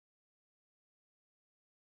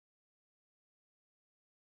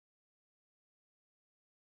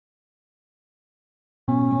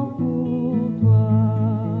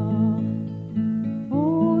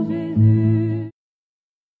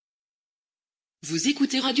Vous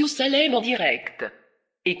écoutez Radio Salem en direct.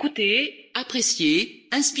 Écoutez, appréciez,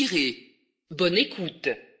 inspirez. Bonne écoute.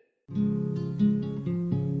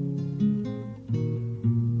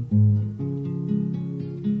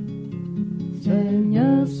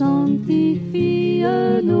 Seigneur, sanctifie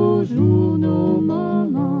nos jours, nos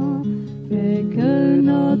moments, fais que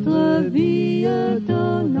notre vie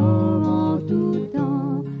t'honore en tout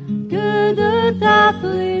temps, que de ta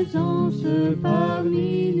présence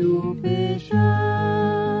parmi nous pécheurs,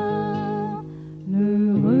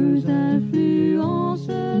 l'heureuse influence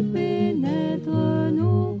pénètre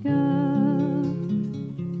nos cœurs.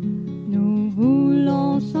 Nous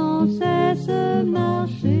voulons sans cesse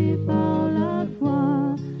marcher par la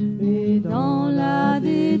foi et dans la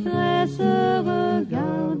détresse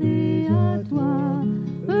regarder à toi,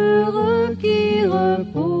 heureux qui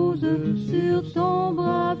repose sur ton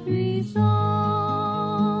bras puissant.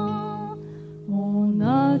 On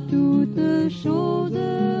a toutes choses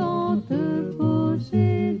en te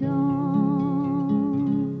possédant.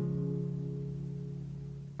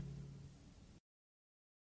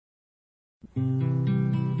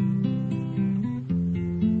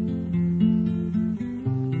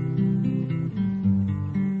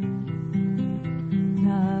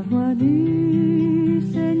 La voix du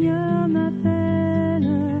Seigneur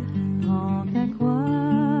m'appelle, prends ta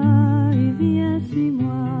croix et viens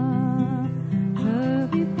suis-moi. Je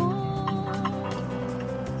réponds.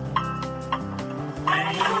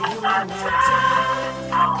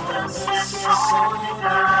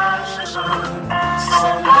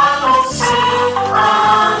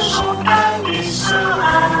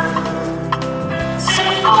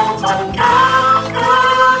 C'est dans ton cœur que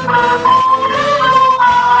le monde est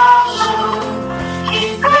l'orage qui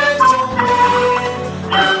fait tomber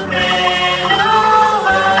le pénomène.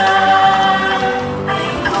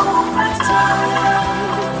 Et au matin,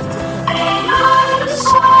 et le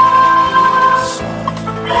soir,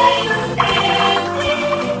 et le midi,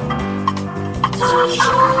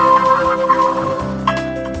 toujours.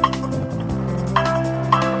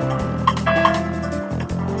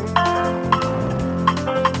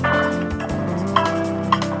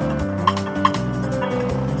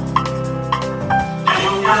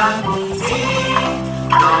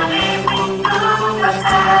 Dans les bouts de la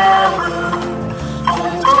terre,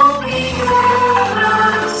 font oublier le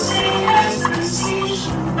céleste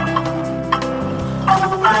séjour. En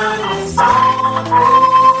un instant,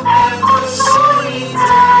 pour être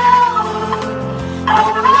solitaire,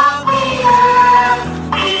 dans la prière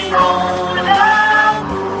et dans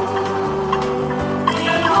l'amour.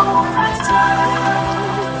 Et au matin,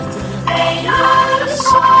 et le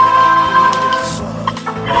soir,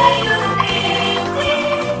 et le midi,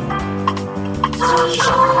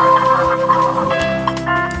 toujours.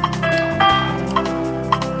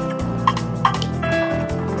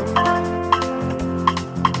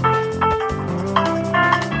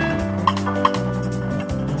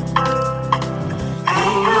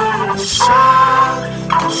 Et le soir,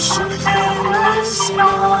 quand se fait le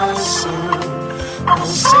silence, on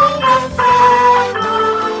se réveille de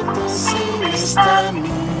ton céleste ami.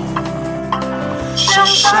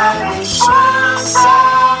 Cherche avec soin sa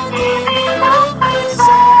divine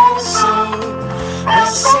présence,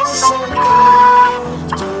 verser son cœur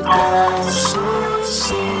tout en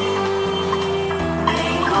souci.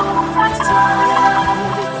 Et au matin,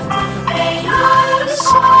 et le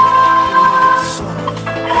soir,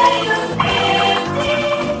 et le midi,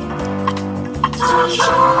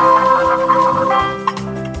 toujours.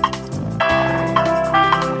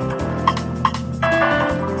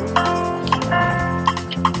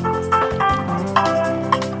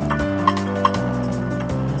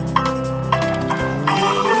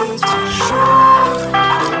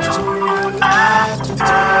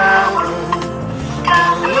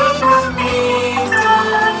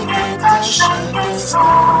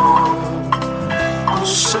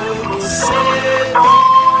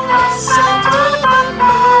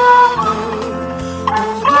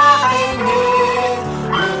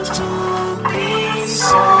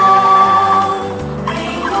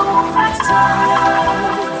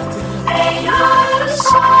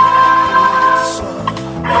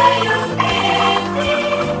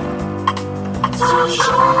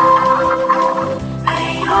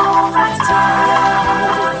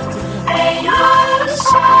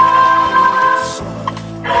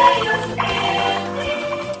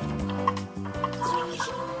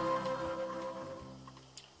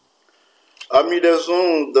 Amis des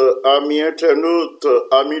ondes, amis internautes,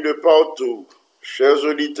 amis de partout, chères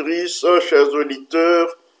auditrices, chers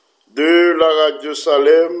auditeurs de la Radio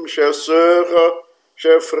Salem, chères sœurs,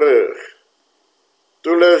 chers frères,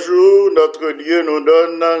 Tous les jours, notre Dieu nous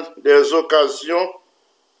donne des occasions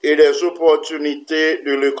et des opportunités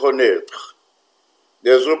de le connaître.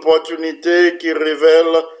 Des opportunités qui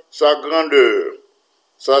révèlent sa grandeur,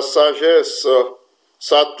 sa sagesse,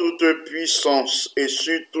 sa toute-puissance et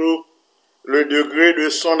surtout le degré de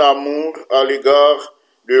son amour à l'égard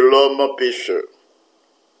de l'homme pécheur.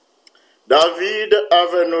 David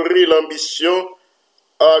avait nourri l'ambition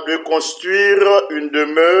de construire une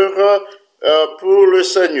demeure pour le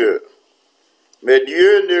Seigneur, mais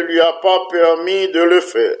Dieu ne lui a pas permis de le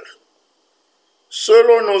faire.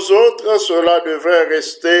 Selon nous autres, cela devrait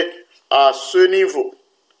rester à ce niveau,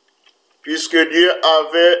 puisque Dieu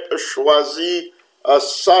avait choisi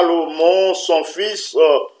Salomon, son fils,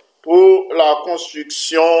 pour la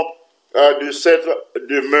construction de cette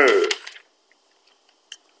demeure.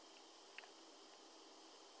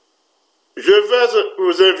 Je vais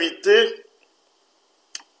vous inviter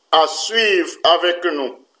à suivre avec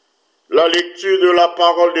nous la lecture de la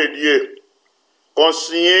parole de Dieu,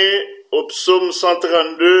 consignée au psaume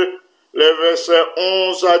 132, les versets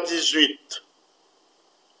 11 à 18.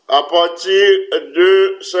 À partir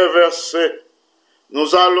de ces versets,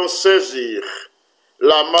 nous allons saisir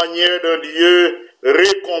la manière dont Dieu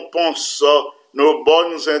récompense nos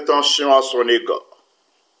bonnes intentions à son égard.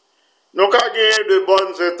 Nous avons gagné de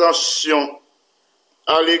bonnes intentions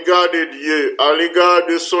à l'égard de Dieu, à l'égard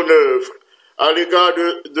de son œuvre, à l'égard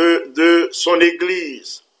de son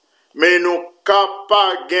Église, mais nous n'avons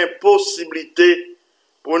pas de possibilité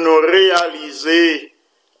pour nous réaliser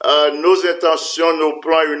nos intentions, nos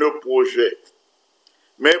plans et nos projets.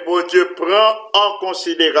 Mais bon Dieu prend en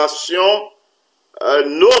considération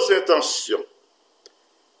nos intentions.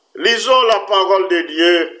 Lisons la parole de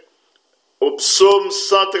Dieu au psaume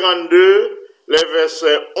 132, les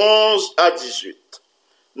versets 11 à 18.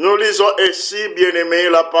 Nous lisons ainsi, bien-aimés,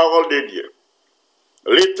 la parole de Dieu.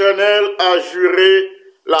 L'Éternel a juré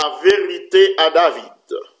la vérité à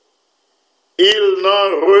David. Il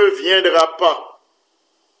n'en reviendra pas.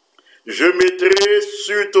 Je mettrai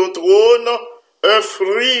sur ton trône un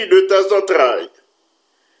fruit de tes entrailles.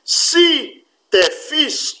 Si tes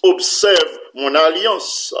fils observent mon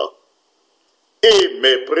alliance et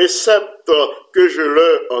mes préceptes que je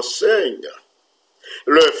leur enseigne,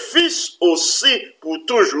 leurs fils aussi pour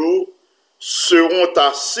toujours seront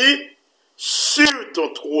assis sur ton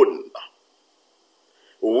trône.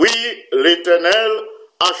 Oui, l'Éternel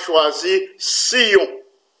a choisi Sion.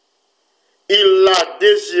 Il l'a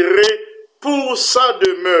désiré pour sa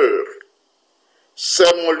demeure.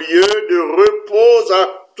 C'est mon lieu de repos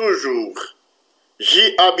à toujours.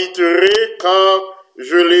 J'y habiterai car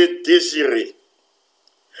je l'ai désiré.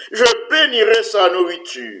 Je bénirai sa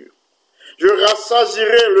nourriture. Je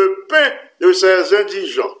rassasierai le pain de ses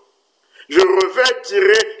indigents. Je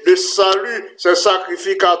revêtirai de salut ses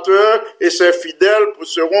sacrificateurs et ses fidèles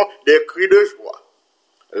pousseront des cris de joie.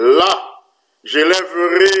 Là,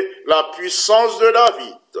 j'élèverai la puissance de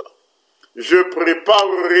David. Je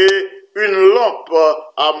préparerai une lampe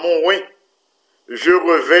à mon oint. Je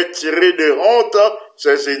revêtirai de honte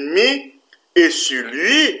ses ennemis et sur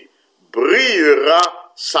lui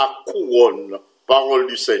brillera sa couronne. Parole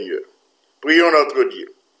du Seigneur. Prions notre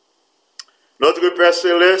Dieu. Notre Père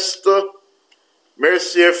Céleste,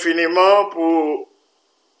 merci infiniment pour le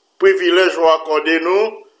privilège accordé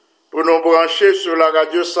nous, pour nous brancher sur la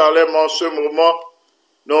radio Salem en ce moment,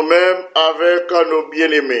 nous-mêmes avec nos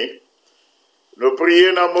bien-aimés. Nous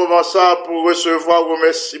prions dans ce moment ça pour recevoir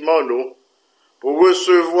remerciements nous, pour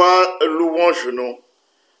recevoir louange nous,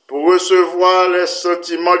 pour recevoir les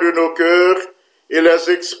sentiments de nos cœurs et les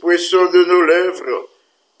expressions de nos lèvres.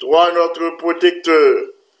 Toi, notre protecteur,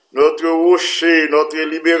 notre rocher, notre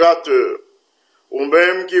libérateur, ou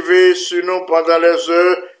même qui veille sur nous pendant les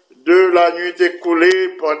heures de la nuit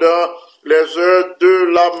écoulée, pendant les heures de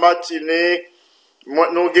la matinée,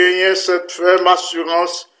 nous gagnons cette ferme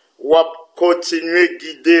assurance ou à continuer à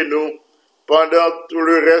guider nous pendant tout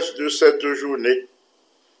le reste de cette journée.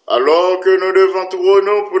 Alors que nous devons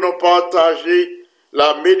trôner pour nous partager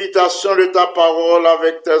la méditation de ta parole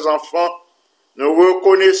avec tes enfants, nous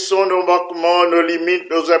reconnaissons nos manquements, nos limites,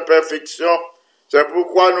 nos imperfections. C'est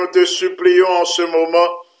pourquoi nous te supplions en ce moment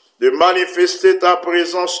de manifester ta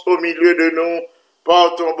présence au milieu de nous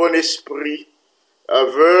par ton bon esprit.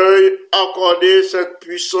 Veuille accorder cette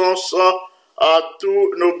puissance à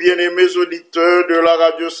tous nos bien-aimés auditeurs de la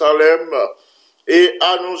radio Salem et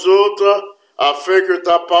à nous autres, afin que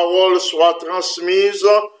ta parole soit transmise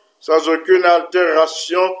sans aucune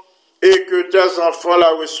altération et que tes enfants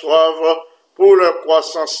la reçoivent pour leur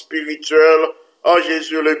croissance spirituelle en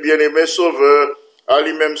Jésus le bien-aimé Sauveur, à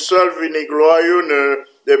lui-même seul venez gloire et honneur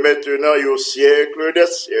de maintenant et au siècle des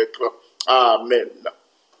siècles. Amen.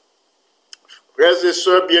 Frères et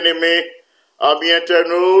sœurs bien-aimés, amis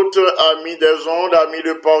internautes, amis des ondes, amis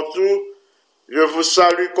de partout, je vous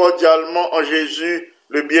salue cordialement en Jésus,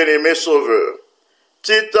 le bien-aimé Sauveur.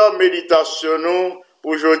 Petite méditation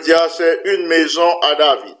pour aujourd'hui, c'est une maison à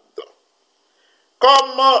David.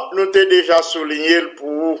 Comme nous t'ai déjà souligné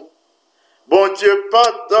pour bon Dieu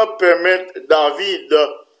pas te permettre David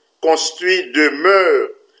construire demeure,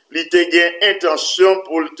 il te gain intention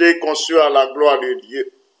pour te construire à la gloire de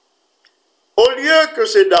Dieu. Au lieu que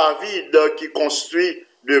c'est David qui construit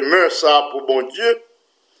demeure ça pour bon Dieu,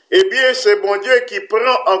 eh bien c'est bon Dieu qui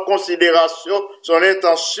prend en considération son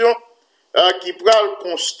intention, qui prend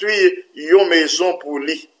construire une maison pour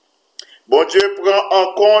lui. Bon Dieu prend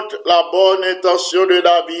en compte la bonne intention de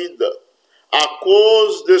David. À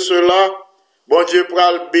cause de cela, bon Dieu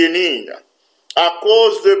prend le bénir. À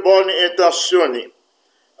cause de bonnes intentions,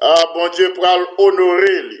 bon Dieu prend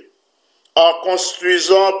l'honorer en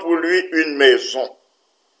construisant pour lui une maison.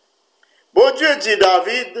 Bon Dieu dit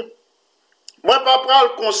David, moi pas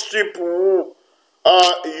prendre construire pour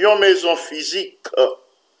une maison physique.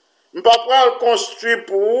 Je pas prendre construire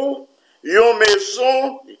pour une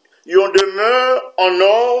maison, une demeure en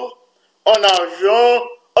or, en argent,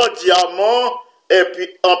 en diamant et puis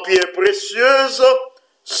en pierres précieuses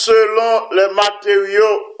selon les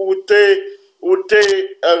matériaux où t'es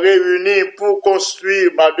réunis pour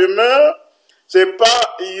construire ma demeure. C'est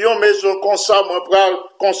pas une maison comme ça, moi,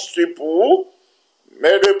 pour construire pour vous,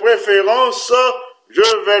 mais de préférence,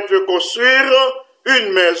 je vais te construire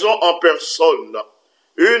une maison en personne,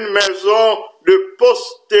 une maison de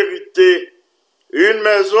postérité, une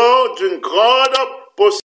maison d'une grande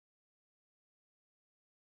postérité.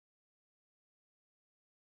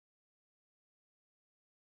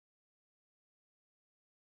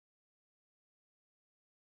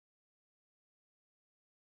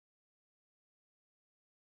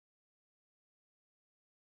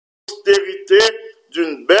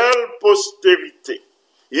 D'une belle postérité.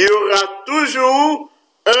 Il y aura toujours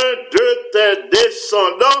un de tes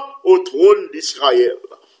descendants au trône d'Israël.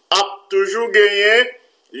 A toujours gagné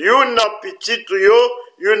une petite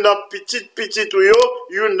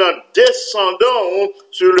descendant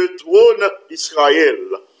sur le trône d'Israël.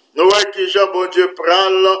 Nous voyons que Jean bon Dieu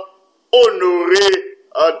pral honorer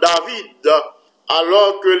David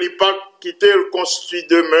alors que il pas quitté le construit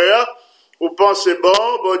demeure. Vous pensez,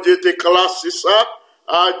 bon Dieu t'a classé ça,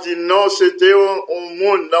 a dit non, c'était un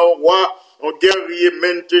monde, un roi, un guerrier,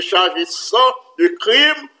 même te chargé ça de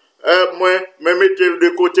crime, moi, me mettez de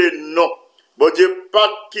côté, non. Bon Dieu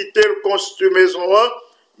pas quitter le construit maison,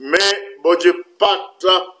 mais bon Dieu pas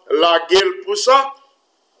la gueule pour ça.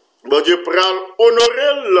 Bon Dieu pral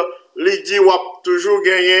honorer, il dit, ou toujours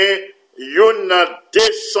gagner, yon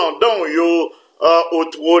descendant, au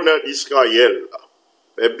trône d'Israël.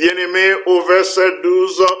 Bien-aimé, au verset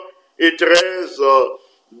 12 et 13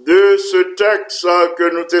 de ce texte que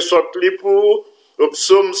nous te sortis pour, au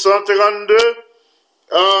psaume 132,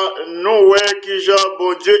 nous voyons que Jean,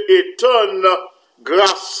 bon Dieu, étonne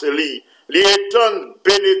grâce, il étonne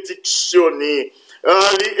bénédiction, il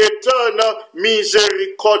étonne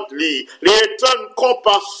miséricorde, il étonne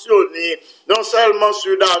compassion, non seulement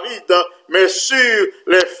sur David, mais sur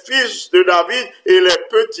les fils de David et les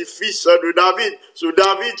petits-fils de David,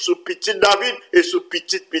 sur petit David et sur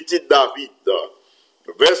petit David.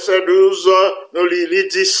 Verset 12, nous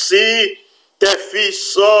lisons ici, tes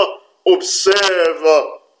fils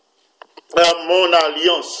observent mon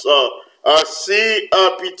alliance. Si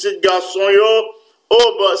un petit garçon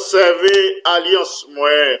observe alliance moi.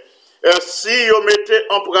 Si vous mettez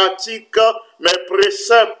en pratique mes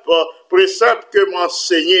préceptes que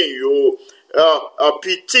m'enseignez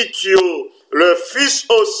petit le fils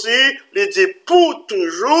aussi, il dit pour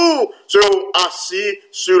toujours seront assis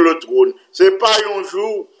sur le trône. C'est pas un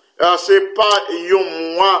jour, c'est pas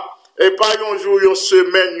un mois, et pas un jour, une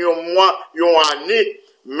semaine, un mois, une année,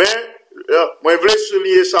 mais moi je voulais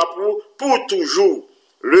souligner ça pour toujours.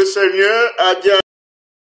 Le Seigneur a dit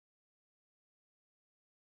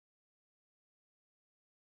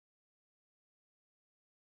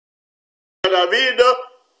David,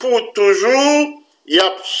 pour toujours, il y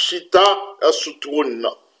a chita sous trône.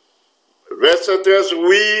 Verset 13,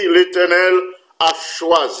 oui, l'Éternel a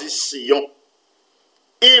choisi Sion.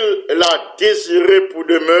 Il l'a désiré pour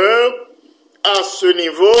demeure. À ce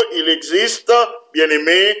niveau, il existe, bien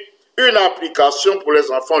aimé, une application pour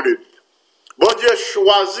les enfants de Dieu. Bon Dieu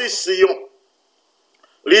choisit Sion.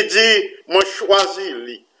 Il dit, moi choisis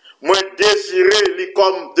lui, moi désiré lui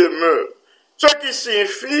comme demeure. Ce qui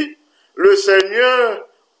signifie, le Seigneur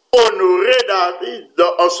honoré David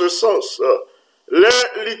en ce sens.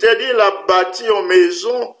 L'Éternel a bâti une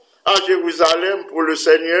maison à Jérusalem pour le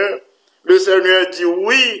Seigneur. Le Seigneur dit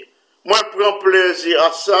oui, moi prends plaisir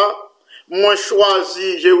à ça. Moi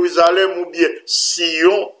choisis Jérusalem ou bien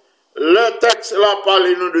Sion. Le texte là parle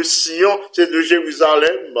nous de Sion, c'est de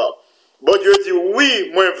Jérusalem. Bon Dieu dit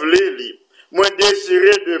oui, moi voulais lui. Moi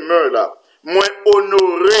désiré demeure là. Moi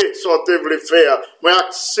honoré sortez le faire. Moi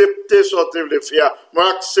accepter sortez le faire. Moi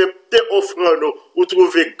accepter offrir nous ou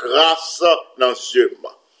trouver grâce dans Dieu.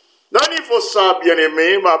 Dans il faut ça bien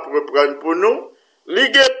aimé, ma reprendre pour nous. Il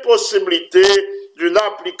y a possibilité d'une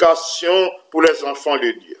application pour les enfants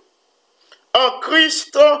de Dieu. En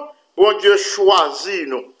Christ, bon Dieu choisit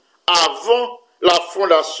nous avant la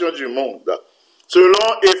fondation du monde.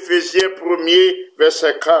 Selon Éphésiens 1er,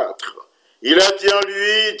 verset 4. Il a dit en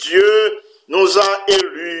lui, Dieu nous a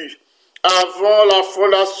élus avant la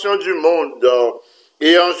fondation du monde.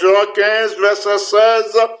 Et en Jean 15, verset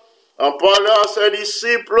 16, en parlant à ses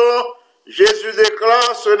disciples, Jésus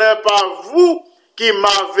déclare, ce n'est pas vous qui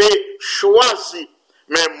m'avez choisi,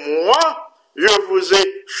 mais moi, je vous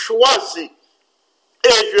ai choisi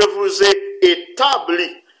et je vous ai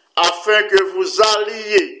établi afin que vous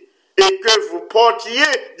alliez et que vous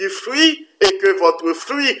portiez du fruit et que votre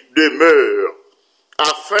fruit demeure,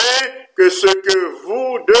 afin que ce que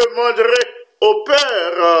vous demanderez au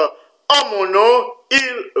Père en mon nom,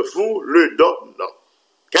 il vous le donne.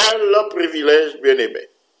 Quel privilège, bien-aimé.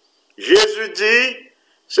 Jésus dit,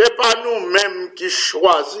 c'est pas nous-mêmes qui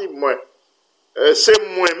choisissons, c'est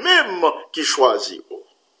moi-même qui choisis.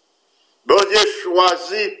 Bon Dieu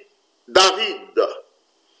choisit David.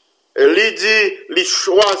 Il dit, il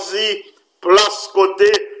choisit place côté,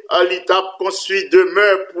 il t'a construit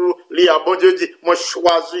demeure pour lui. Bon Dieu dit, moi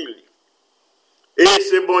choisis. Et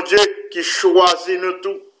c'est bon Dieu qui choisit nous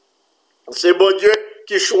tous. C'est bon Dieu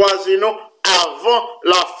qui choisit nous avant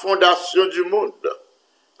la fondation du monde.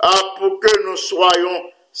 Pour que nous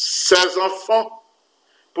soyons ses enfants,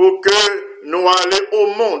 pour que nous allions au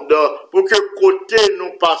monde, pour que côté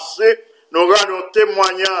nous passer, nous rendons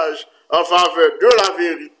témoignage en faveur de la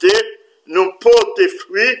vérité, nous porter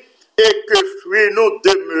fruits et que fruits nous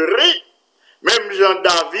demeurer. Même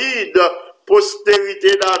Jean-David,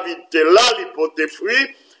 postérité David était là, il portait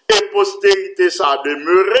fruits, et postérité ça a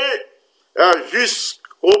demeuré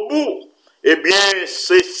jusqu'au bout. Eh bien,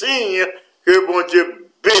 c'est signe que bon Dieu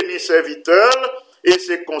bénit serviteurs, et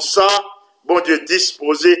c'est comme ça, bon Dieu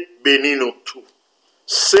disposé, bénit nous tous.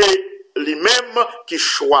 C'est lui-même qui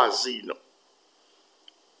choisit nous.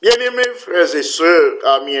 Bien-aimés frères et sœurs,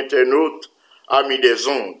 amis internautes, amis des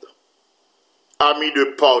ondes, amis de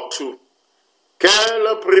partout,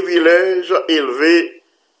 quel privilège élevé,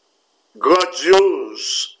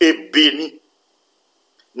 grandiose et béni.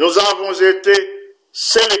 Nous avons été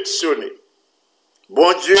sélectionnés.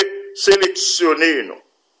 Bon Dieu sélectionné nous,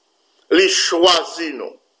 les choisit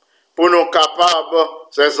nous, pour nous capables,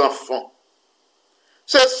 ses enfants.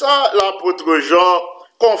 C'est ça l'apôtre Jean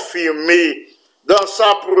confirmé dans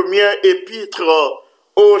sa première épître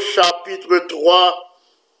au chapitre 3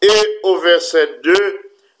 et au verset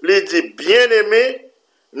 2, il dit, bien-aimés,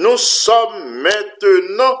 nous sommes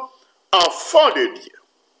maintenant enfants de Dieu.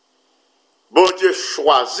 Bon Dieu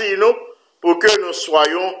choisit nous pour que nous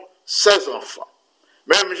soyons ses enfants.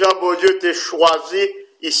 Même Jean, bon Dieu t'a choisi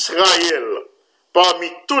Israël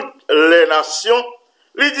parmi toutes les nations.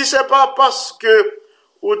 Il dit, c'est pas parce que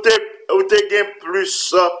ou t'es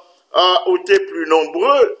plus ou t'es plus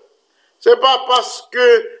nombreux. C'est pas parce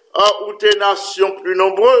que ou t'es nation plus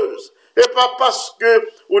nombreuse. Et pas parce que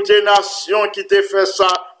ou t'es nation qui t'a fait ça,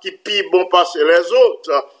 qui pille bon passer les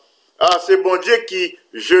autres. C'est bon Dieu qui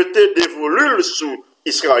jetait dévolu sous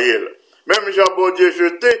Israël. Même Jean, bon Dieu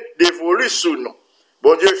jeté dévolu sous nous.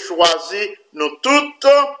 Bon Dieu choisit nous toutes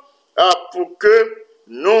pour que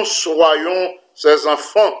nous soyons ses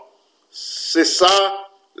enfants. C'est ça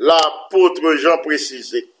l'apôtre Jean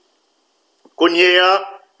précisé. Qu'on y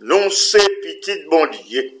a, nous c'est petit bon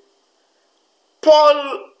Dieu.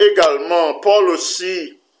 Paul également, Paul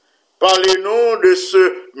aussi, parlez-nous de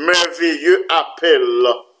ce merveilleux appel,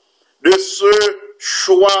 de ce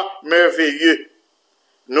choix merveilleux.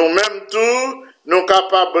 Nous-mêmes tous, nous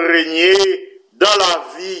capables de régner dans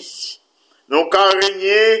la vie. Nous capables de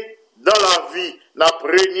régner dans la vie. Nous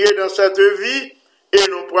régner dans cette vie et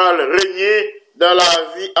nous pourrons régner dans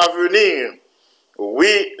la vie à venir.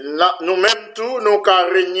 Oui, nous-mêmes tous, nous capables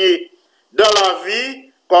de régner dans la vie.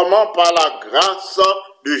 Comment? Par la grâce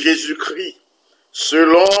de Jésus-Christ.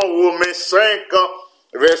 Selon Romains 5,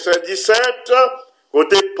 verset 17,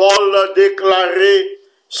 côté Paul déclaré,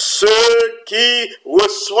 ceux qui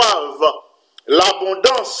reçoivent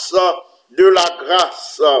l'abondance de la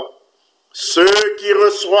grâce. Ceux qui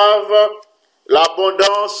reçoivent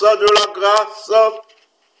l'abondance de la grâce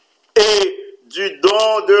et du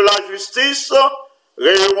don de la justice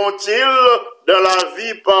rayeront-ils dans la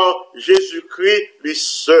vie par Jésus-Christ lui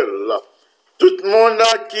seul. Tout le monde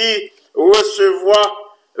qui recevra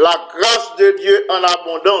la grâce de Dieu en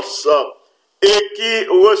abondance et qui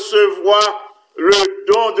recevra le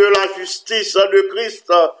don de la justice de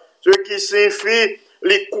Christ, ce qui signifie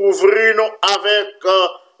les couvrir nous avec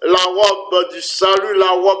la robe du salut,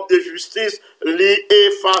 la robe de justice, les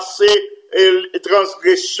effacer et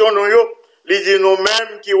transgression nous, les dit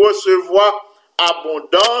nous-mêmes qui recevrons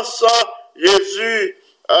abondance, Jésus,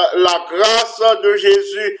 la grâce de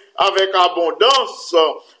Jésus avec abondance,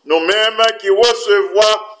 nous-mêmes qui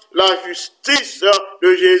recevrons la justice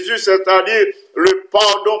de Jésus, c'est-à-dire le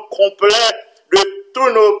pardon complet de tous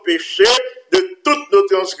nos péchés, de toutes nos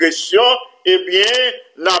transgressions, eh bien,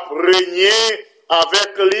 n'a régné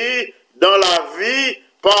avec lui dans la vie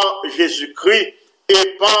par Jésus-Christ et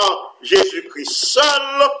par Jésus-Christ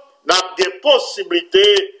seul, n'a des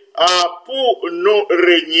possibilités pour nous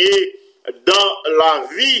régner dans la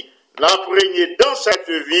vie, n'a régné dans cette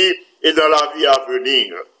vie et dans la vie à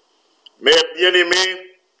venir. Mais bien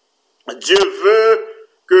aimés, Dieu veut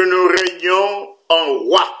que nous régnions en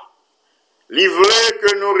roi. Il veut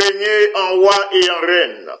que nous régnions en roi et en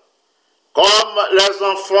reine, comme les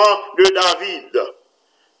enfants de David,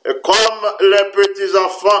 comme les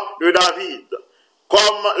petits-enfants de David,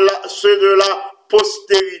 comme ceux de la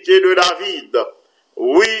postérité de David.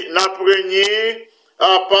 Oui, nous régné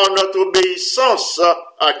par notre obéissance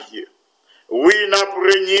à Dieu. Oui, nous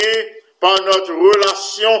régné par notre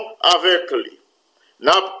relation avec lui.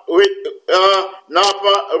 Nous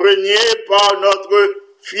régné par notre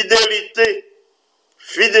fidélité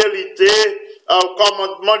au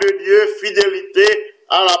commandement de Dieu, fidélité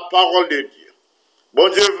à la parole de Dieu. Bon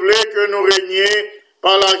Dieu voulait que nous régnions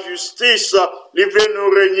par la justice, il veut nous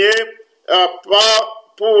régner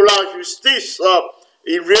pour la justice,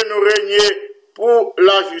 il veut nous régner pour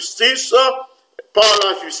la justice,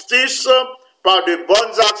 par de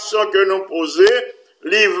bonnes actions que nous posons,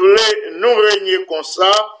 il voulait nous régner comme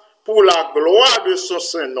ça pour la gloire de son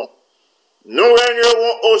Saint-Nom. Nous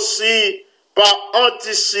régnerons aussi par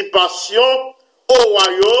anticipation au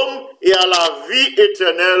royaume et à la vie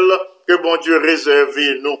éternelle que bon Dieu réserve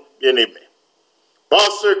nous, bien-aimés.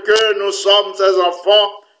 Parce que nous sommes ses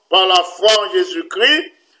enfants par la foi en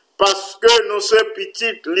Jésus-Christ, parce que nous sommes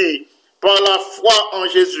petites lits par la foi en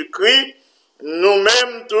Jésus-Christ,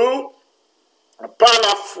 nous-mêmes tout, par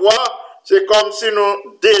la foi, c'est comme si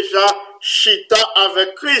nous déjà chita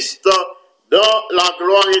avec Christ dans la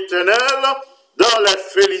gloire éternelle, dans les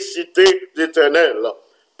félicités éternelles.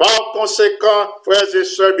 Par conséquent, frères et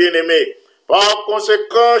sœurs bien-aimés, par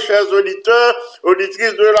conséquent, chers auditeurs,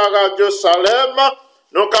 auditrices de la radio Salem,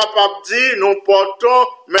 nous sommes capables de dire, nous portons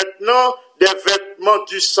maintenant des vêtements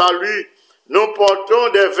du salut. Nous portons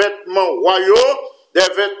des vêtements royaux, des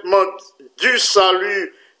vêtements du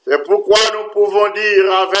salut. C'est pourquoi nous pouvons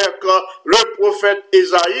dire avec le prophète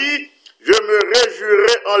Ésaïe, je me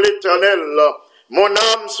réjouirai en l'Éternel. Mon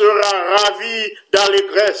âme sera ravie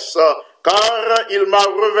d'allégresse, car il m'a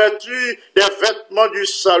revêtu des vêtements du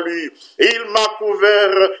salut. Il m'a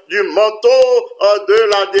couvert du manteau de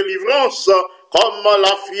la délivrance, comme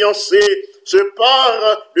la fiancée se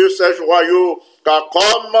pare de ses joyaux. Car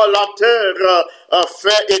comme la terre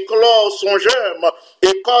fait éclore son germe,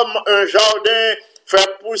 et comme un jardin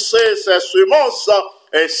fait pousser ses semences,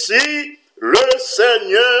 ainsi le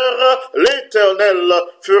Seigneur, l'Éternel,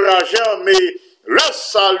 fera germer le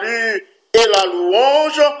salut et la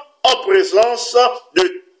louange en présence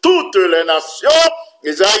de toutes les nations.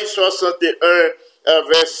 Isaïe 61,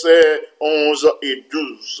 versets 11 et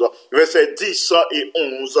 12. Versets 10 et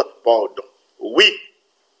 11, pardon. Oui,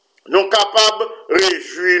 nous sommes capables de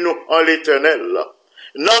réjouir nous en l'Éternel.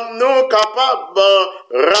 Nous sommes capables,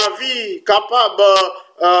 ravis,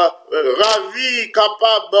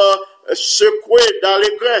 secoués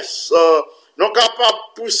d'allégresse. Nous sommes capables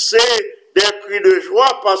de pousser des cris de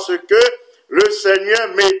joie parce que le Seigneur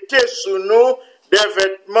mettait sous nous des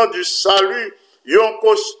vêtements du salut, un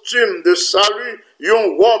costume de salut,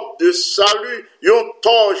 une robe de salut, une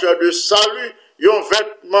torche de salut, un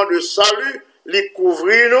vêtement de salut, les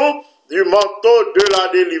couvrir nous du manteau de la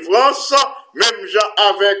délivrance, même gens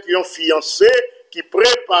avec un fiancé qui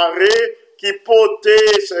préparait, qui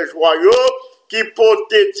portait ses joyaux, qui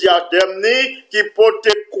portait diadème, qui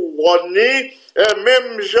portait couronne, et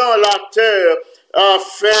même gens la terre a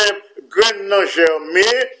fait grain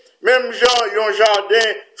germer, même gens un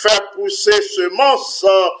jardin fait pousser semences,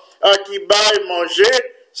 qui baille manger,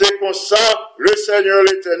 c'est comme ça le Seigneur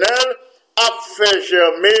l'Éternel a fait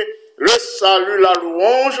germer le salut, la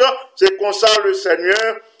louange, c'est comme ça le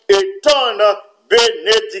Seigneur étend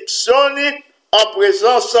bénédiction en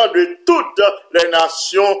présence de toutes les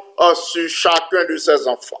nations sur chacun de ses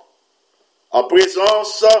enfants. En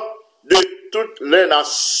présence de toutes les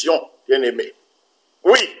nations, bien-aimés.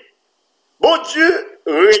 Oui, bon Dieu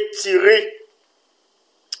retiré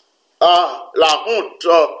la honte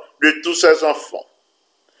de tous ses enfants.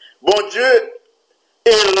 Bon Dieu,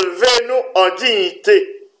 élevez-nous en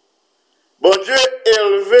dignité. Bon Dieu,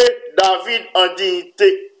 élevez David en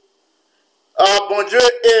dignité. Bon Dieu,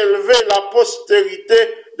 élevez la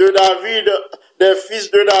postérité de David, des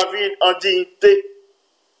fils de David en dignité.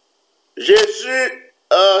 Jésus,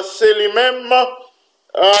 c'est lui-même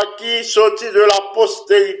qui sortit de la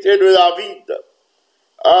postérité de David.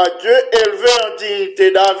 Dieu élevé en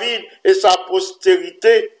dignité David et sa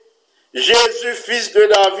postérité. Jésus, fils de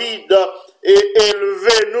David, et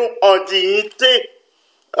élevez-nous en dignité.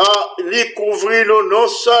 Il couvrit non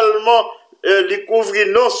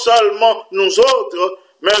seulement nous autres,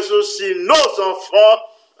 mais aussi nos enfants,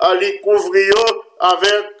 il couvrit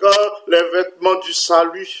avec les vêtements du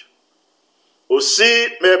salut. Aussi,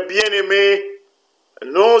 mes bien-aimés,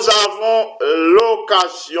 nous avons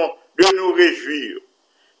l'occasion de nous réjouir.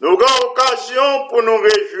 Nous avons l'occasion pour nous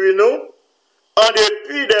réjouir, nous, en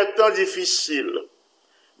dépit des temps difficiles,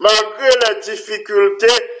 malgré les difficultés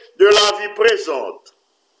de la vie présente.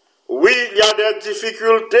 Oui, il y a des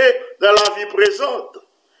difficultés dans la vie présente,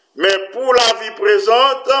 mais pour la vie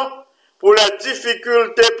présente, pour les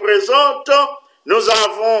difficultés présentes, nous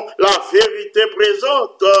avons la vérité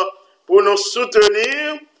présente pour nous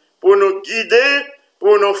soutenir, pour nous guider,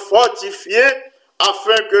 pour nous fortifier,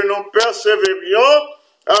 afin que nous persévérions,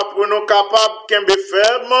 pour nous capables de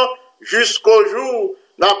ferme jusqu'au jour,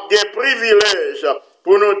 nous avons des privilèges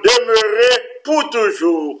pour nous demeurer pour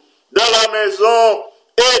toujours dans la maison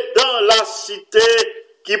et dans la cité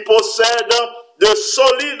qui possède de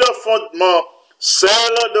solides fondements,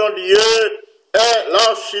 celle dont Dieu est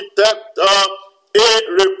l'architecte et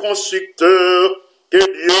le constructeur. Que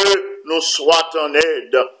Dieu nous soit en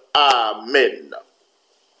aide. Amen.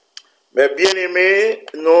 Mes bien-aimés,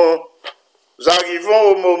 nous arrivons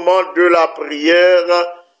au moment de la prière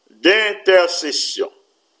d'intercession.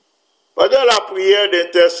 Pendant la prière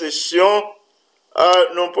d'intercession,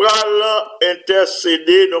 nous pourrons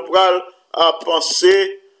intercéder, nous pourrons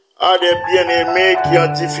penser à des bien-aimés qui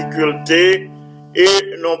ont difficulté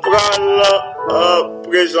et nous pourrons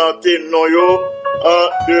présenter nos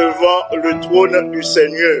devant le trône du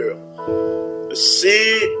Seigneur.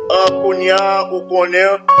 Si Kounia ou connaît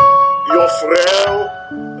un frère,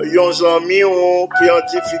 un ami qui est en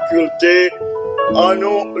difficulté, on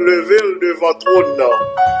nous lever devant le trône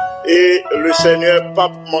et le Seigneur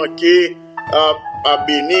pas manquer à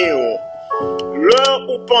bénir. Là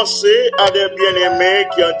où pensez à des bien-aimés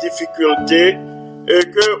qui sont en difficulté et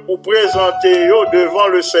que vous présentez devant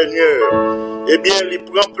le Seigneur, eh bien, il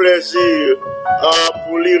prend plaisir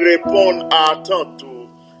pour lui répondre à tantôt.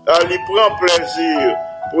 Il prend plaisir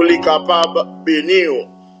pour lui capable de bénir.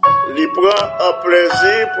 Il prend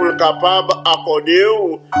plaisir pour lui capable d'accorder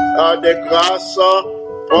des grâces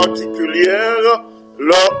particulières.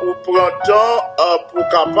 Là où prend temps pour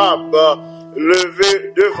capable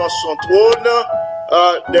lever devant son trône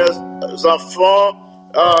des enfants,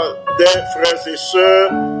 des frères et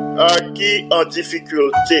sœurs qui ont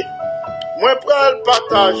difficulté. Moi, je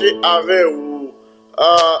partager avec vous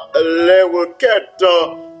les requêtes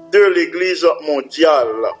de l'Église mondiale.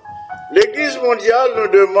 L'Église mondiale nous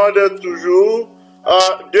demande toujours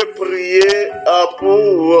de prier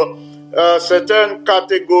pour certaines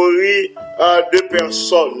catégories de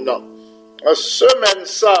personnes. Semaine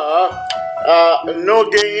ça, nous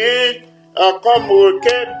gagnons comme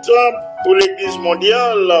requête pour l'Église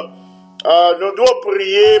mondiale. Nous devons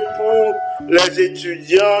prier pour les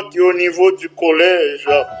étudiants qui au niveau du collège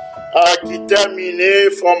qui terminent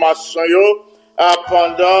formation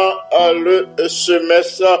pendant le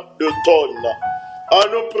semestre d'automne.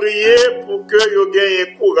 Nous prier pour que vous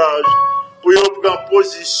gagnez courage pour vous prendre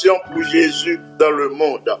position pour Jésus dans le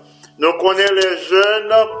monde. Nous connaissons les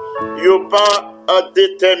jeunes, ils n'ont pas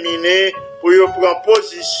déterminé pour vous prendre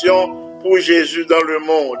position pour Jésus dans le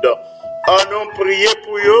monde. Nous prier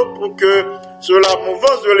pour eux pour que sur la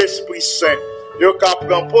mouvance de l'Esprit Saint, ils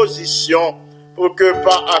prennent position pour que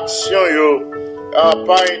par action,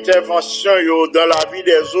 par intervention dans la vie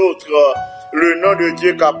des autres, le nom de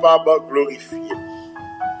Dieu capable de glorifier.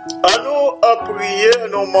 À nous prier,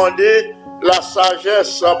 nous demander la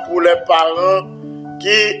sagesse pour les parents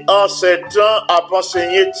qui en ces temps a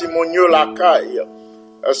enseigné Timonio la caille.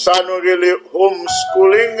 Ça nous relève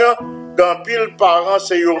homeschooling, quand pile parents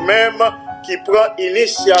c'est eux-mêmes qui prend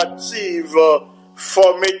initiative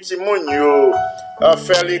former Timonio,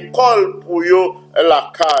 faire l'école pour eux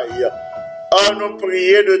la caille. On nous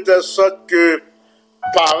prier de telle sorte que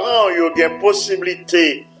parents ont une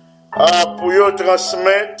possibilité pour eux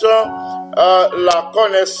transmettre la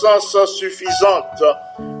connaissance suffisante,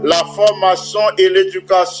 la formation et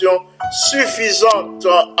l'éducation suffisante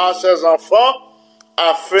à ces enfants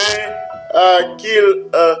afin qu'ils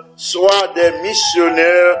soient des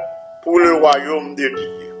missionnaires pour le royaume de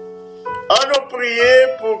Dieu. On nous prier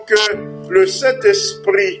pour que le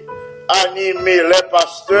Saint-Esprit anime les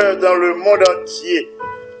pasteurs dans le monde entier,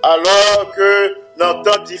 alors que dans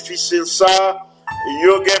temps difficile ça, il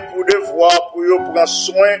y a pour devoir pour prendre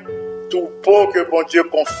soin tout pour que bon Dieu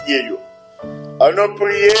confie. On nous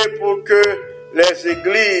prier pour que les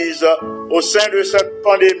églises au sein de cette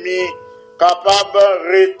pandémie capables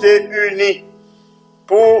de rester unies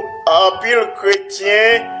pour un pile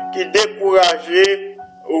chrétien qui découragé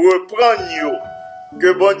reprendre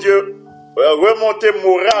que bon Dieu remonter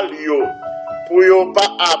moral pour ne pas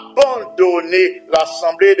abandonner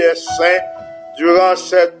l'assemblée des saints durant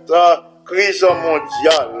cette crise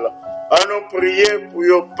mondiale. On nous prier pour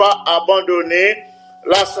ne pas abandonner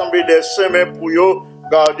l'assemblée des saints, mais pour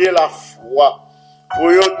garder la foi,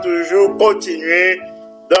 pour toujours continuer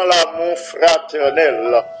dans l'amour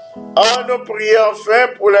fraternel. On nous prier enfin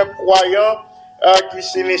pour les croyants qui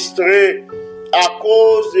sinistraient à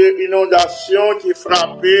cause de l'inondation qui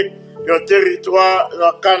frappait le territoire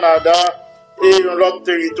dans le Canada et dans l'autre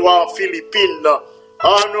territoire en Philippines.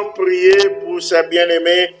 On nous prier pour ces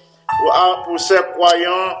bien-aimés, pour ces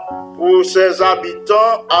croyants, pour ces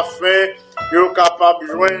habitants, afin qu'ils soient capables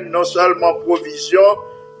de joindre non seulement provision,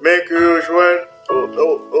 mais qu'ils joignent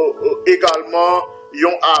également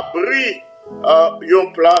un abri,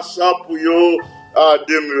 une place pour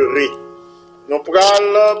demeurer. Nous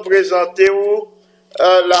allons présenter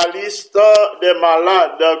la liste des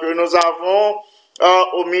malades que nous avons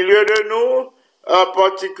au milieu de nous.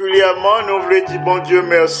 Particulièrement, nous voulons dire bon Dieu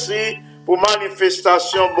merci pour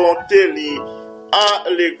manifestation bonté à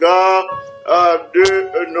l'égard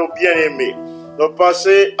de nos bien-aimés. Nous passons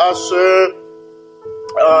à ce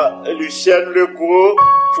Lucienne Legros,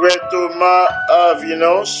 frère Thomas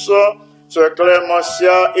Vinance, sœur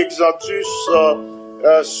Clémentia Exantus,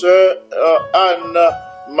 sœur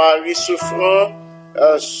Anne-Marie Souffrant,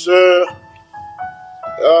 sœur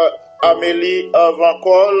Amélie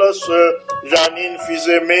Vancol, sœur Janine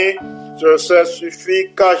Fils-Aimé, sœur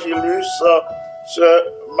Suffit Cagilus, sœur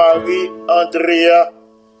Marie-Andrea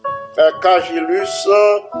Cagilus,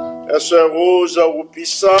 sœur Rose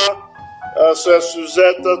Roupissa, sœur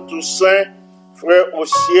Suzette Toussaint, frère au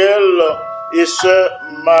ciel, et sœur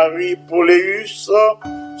Marie Pauléus,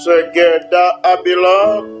 sœur Gerda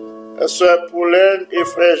Abelard, sœur Pauline et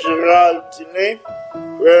frère Gérald Tiné,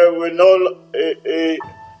 frère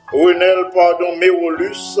Renel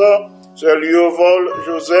Mérolus, sœur Liovol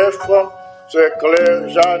Joseph, sœur Claire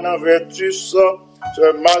Jeanne Vertus,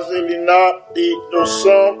 sœur Marcelina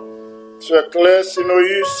Innocent, sœur Claire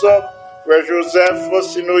Sinoïus, frère Joseph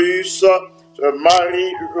Sinoïus, sœur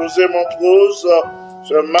Marie-Josée Montrose,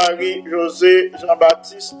 sœur Marie-Josée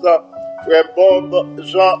Jean-Baptiste, frère Bob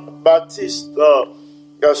Jean-Baptiste,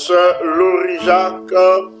 sœur Laurie Jacques,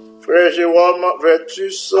 frère Jérôme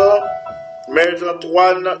Vertus, maître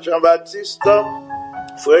Antoine Jean-Baptiste,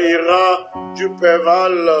 frère Ira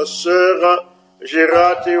Duperval, sœur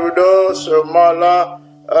Gérard Théodore, sœur Mala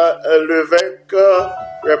Levesque,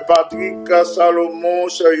 frère Patrick Salomon,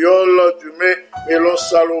 sœur Yol Dumé Mélon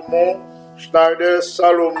Salomon, Schneider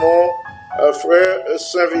Salomon, frère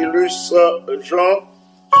Saint-Vilus Jean,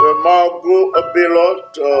 sœur Margot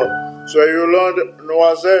Bellotte, sœur Yolande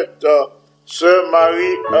Noisette, sœur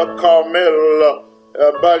Marie Carmel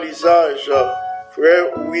Balisage, frère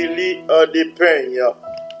Willy Despeignes.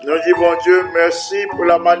 Nous disons bon Dieu merci pour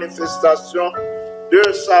la manifestation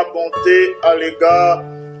de sa bonté à l'égard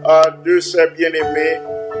de ses bien-aimés.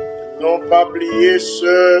 Non pas oublier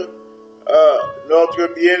notre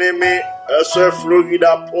bien-aimé sœur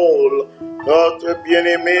Florida Paul, notre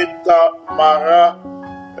bien-aimé Tamara.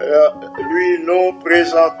 Lui, nous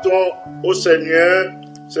présentons au Seigneur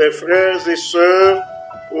ses frères et sœurs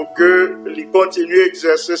pour qu'il continue à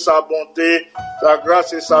exercer sa bonté, sa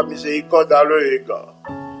grâce et sa miséricorde à leur égard.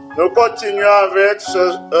 Nous continuons avec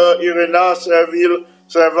Irena Serville,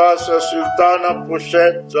 Serval, Sultane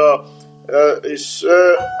Pochette et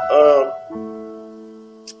sœur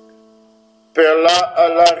Perla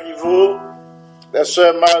Alarivo,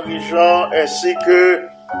 sœur Marie-Jean, ainsi que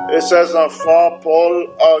ses enfants Paul,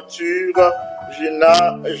 Arthur,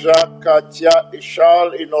 Gina, Jacques, Katia et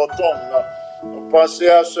Charles et Norton. Pensez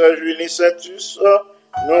à sœur Julie Saintus.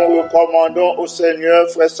 Nous recommandons au Seigneur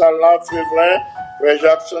frère Salam Févrin, frère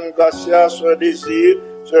Jackson Garcia, sœur Désir,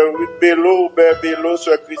 sœur Ruth Bello, Hubert Bello,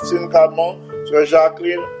 sœur Christine Camon, sœur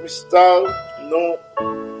Jacqueline Mistal. Nous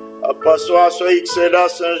pensons à sœur Ixeda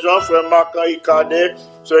Saint-Jean, frère Marc-Henri Cadet,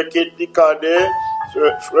 sœur Ketty Cadet,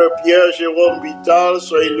 frère Pierre Jérôme Vital,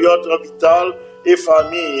 sœur Elliot Vital et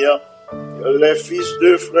famille. Les fils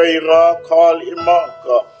de frère Ira, Carl et Marc.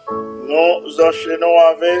 Nous enchaînons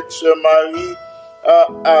avec sœur Marie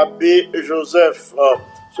Abbé Joseph,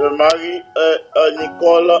 sœur Marie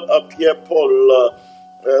Nicole Pierre-Paul,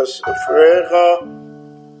 frère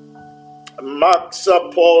Max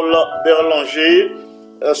Paul Berlanger,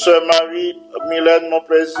 sœur Marie Mylène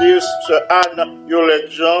Monplaisir, sœur Anne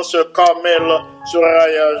Yolette Jean, sœur Carmel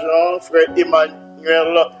Soraya Jean, frère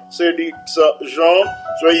Emmanuel Célix Jean,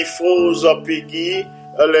 sœur Yphose Peggy,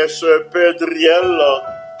 les sœurs Pedriel,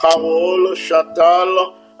 Carole, Chantal,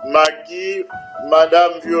 Maggie,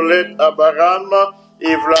 Madame Violette Abaram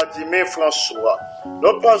et Vladimir François.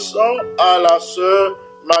 Nous passons à la sœur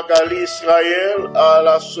Magali Israël, à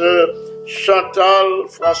la sœur Chantal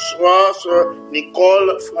François, sœur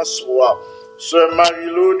Nicole François, sœur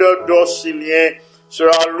Marie-Loude Dorcilien,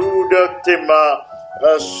 sœur Aloude Théma,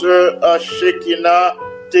 sœur Shekina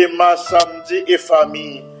Théma Samedi et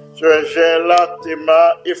famille, sœur Gela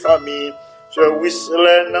Théma et famille, sœur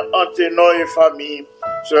Wislaine Anténo et famille,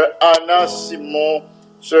 sœur Anna Simon,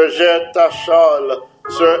 sœur Gerta Charles,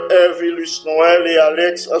 sœur Hervilus Noël et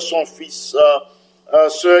Alex son fils,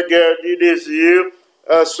 sœur Gerdy Désir,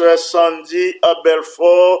 sœur Sandy à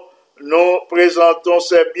Belfort. Nous présentons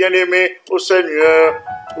ces bien-aimés au Seigneur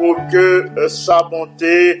pour que sa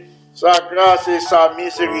bonté, sa grâce et sa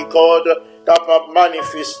miséricorde capable de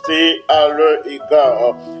manifester à leur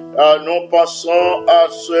égard. Nous passons à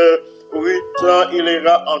ce Ruth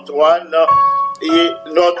Hilera Antoine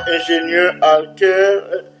et notre ingénieur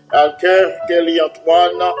Alker Kelly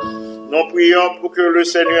Antoine. Nous prions pour que le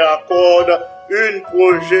Seigneur accorde une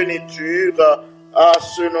progéniture à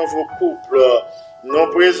ce nouveau couple. Nous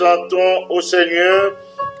présentons au Seigneur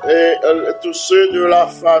tous ceux de la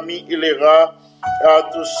famille Hilera, à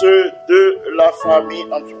tous ceux de la famille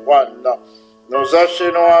Antoine. Nous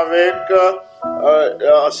enchaînons avec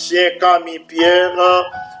ancien Camille Pierre,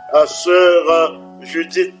 sœur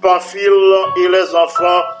Judith Pamphile et les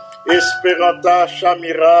enfants Esperanta,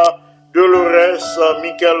 Chamira, Dolores,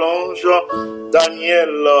 Michel-Ange,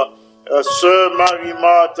 Daniel, sœur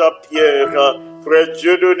Marie-Marthe Pierre, frère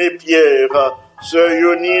Dieudonné Pierre, sœur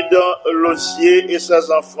Yonide Lossier et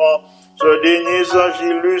ses enfants, sœur Denise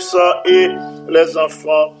Gilus et les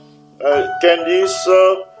enfants, Candice,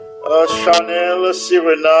 Chanel,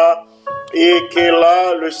 Sirena et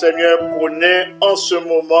Kéla. Le Seigneur connaît en ce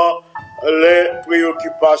moment les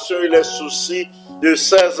préoccupations et les soucis de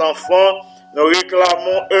ses enfants. Nous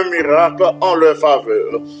réclamons un miracle en leur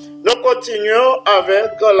faveur. Nous continuons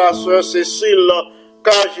avec la sœur Cécile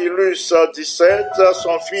Cagilus 17,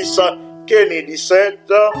 son fils Kenny 17,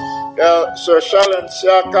 sœur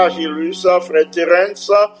Chalencia Cagilus, frère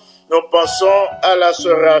Terence. Nous pensons à la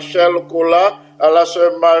sœur Rachel Cola, à la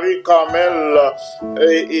sœur Marie Carmel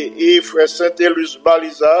et frère Saint-Élus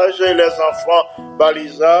Balisage et les enfants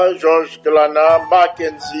Balisage, Georges Glana,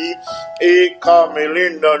 Mackenzie et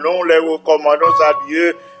Carmeline. Nous les recommandons à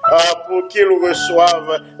Dieu pour qu'ils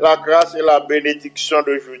reçoivent la grâce et la bénédiction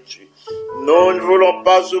de Jésus. Nous ne voulons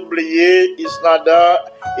pas oublier Isnada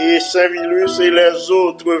et Saint-Vilus et les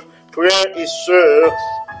autres frères et sœurs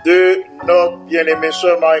de notre bien-aimée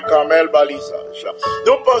sœur Marie-Carmel Balisage.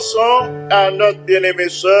 Nous passons à notre bien-aimée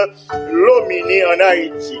sœur Lomini en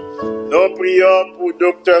Haïti. Nous prions pour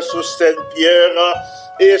Dr Sosten Pierre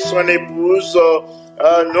et son épouse.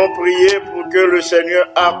 Nous prions pour que le Seigneur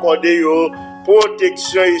accorde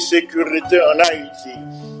protection et sécurité en Haïti.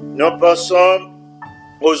 Nous passons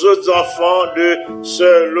aux autres enfants de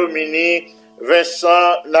sœur Lomini,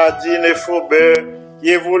 Vincent, Nadine et Faubert,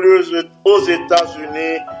 qui évoluent aux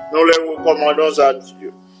États-Unis. Nous les recommandons à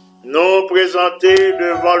Dieu. Nous présenter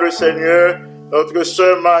devant le Seigneur notre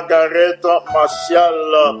sœur Margaret Martial,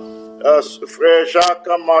 frère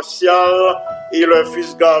Jacques Martial et le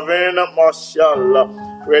fils Gavin Martial,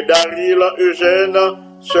 frère Daryl Eugène,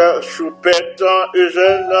 sœur Choupette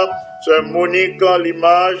Eugène, sœur Monique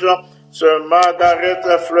Limage, sœur Margaret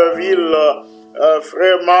Fleuville,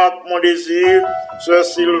 frère Marc Mondésir, sœur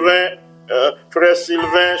Sylvain, frère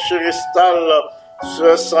Sylvain Chéristal,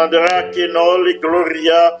 sœur Sandra Kenol et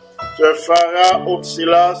Gloria, sœur Farah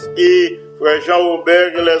Oxilas et frère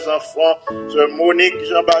Jean-Aubert et les enfants, sœur Monique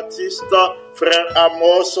Jean-Baptiste, frère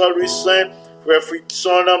Amos Louis Saint, frère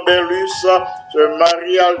Frickson Bellus, sœur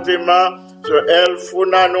Marie Altema, sœur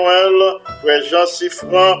Elfona Noël, frère Jean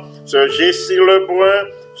Siffran, sœur Jessie Lebrun,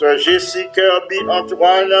 sœur Jessie Kirby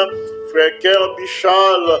Antoine, frère Kirby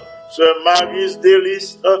Charles, sœur Maris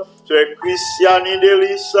Delis, sœur Christiane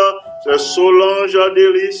Delis, sœur Solange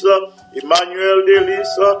Delis, Emmanuel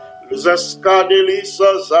Delis, Zeska Delis,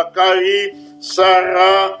 Zacharie,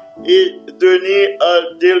 Sarah et Denis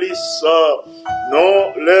Delis.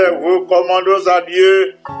 Nous les recommandons à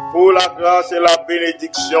Dieu pour la grâce et la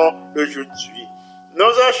bénédiction d'aujourd'hui. Nous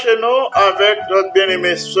enchaînons avec notre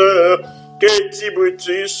bien-aimée sœur Katie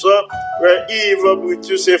Brutus, frère Yves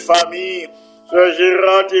Brutus et famille, sœur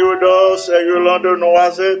Gérard Théodore, sœur Yolande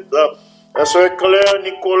Noisette, sœur Claire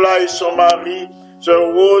Nicolas et son mari,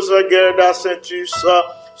 sœur Rose Gerda Saintus,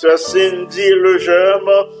 sœur Cindy Legerme.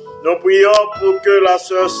 Nous prions pour que la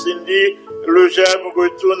sœur Cindy Legerme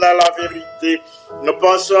retourne à la vérité. Nous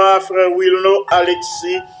pensons à frère Wilno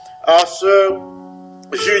Alexis, à sœur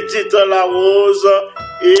Judith Larose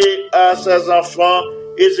et à ses enfants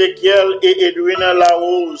Ézéchiel et Edwin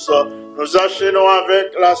Larose. Nous enchaînons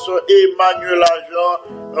avec la sœur Emmanuel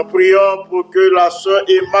Agent. Nous prions pour que la sœur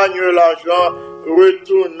Emmanuel Agent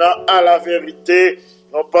retourne à la vérité.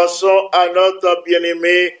 Nous passons à notre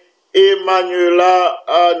bien-aimé Emmanuela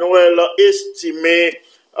Noël estimé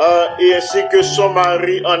et ainsi que son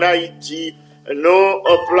mari en Haïti. Nous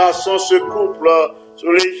plaçons ce couple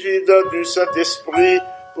sous l'égide du Saint-Esprit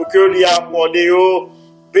pour que lui accorde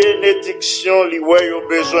bénédiction, lui aux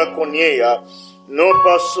besoins qu'on y a. Nous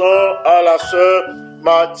passons à la sœur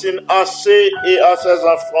Martine Assé et à ses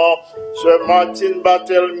enfants, sœur Martine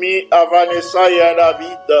Barthelmy, à Vanessa et à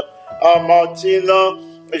David, à Martine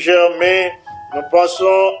Germain. Nous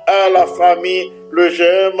passons à la famille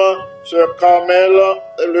Legerme, sœur Carmel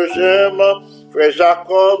Legerme, frère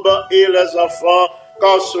Jacob et les enfants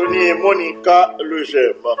Carsoni et Monica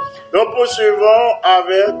Legerme. Nous poursuivons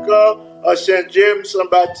avec Saint James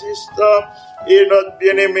Baptiste et notre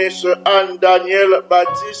bien-aimée sœur Anne Daniel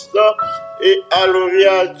Baptiste et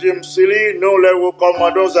Aloria James Lee. Nous les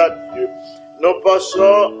recommandons à Dieu. Nous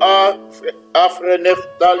passons à frère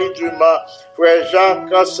Neftali Dumas, frère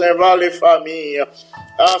Jacques Saint-Val et famille,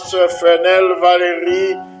 à sœur Fenel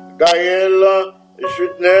Valérie, Gaël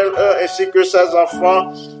Judnel ainsi que ses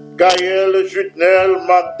enfants, Gaël, Judnel,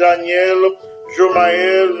 Marc Daniel,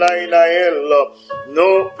 Jomaël, Naïnaël.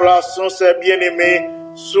 Nous plaçons ces bien-aimés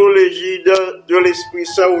sous l'égide de l'Esprit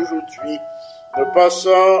Saint aujourd'hui. Nous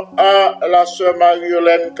passons à la sœur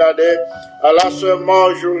Marie-Hélène Cadet, à la sœur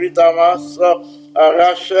Marjorie Tamas, à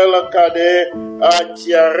Rachel Cadet, à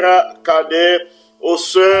Tiara Cadet, aux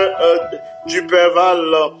sœurs du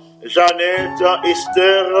Perval, Jeannette,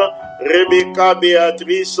 Esther, Rebecca,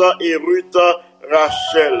 Béatrice et Ruth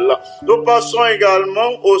Rachel. Nous passons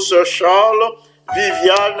également aux sœurs Charles,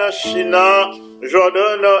 Viviane, China,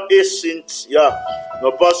 Jordan et Cynthia.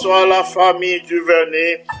 Nous passons à la famille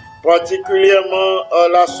Duvernay, particulièrement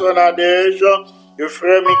la sœur Nadège, le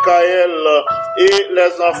frère Michael et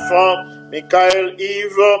les enfants Michael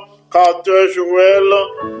Yves, Carter Joël,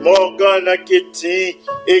 Morgan Ketty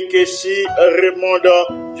et Kessie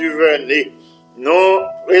Raymond Duvernay. Nous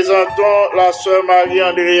présentons la sœur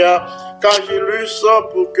Marie-Andrea Cagilus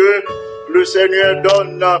pour que le Seigneur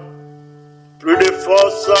donne plus de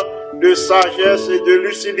force, de sagesse et de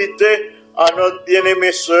lucidité à notre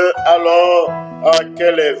bien-aimée sœur alors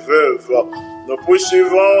qu'elle est veuve. Nous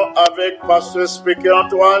poursuivons avec pasteur Spéquet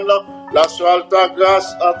Antoine, la sœur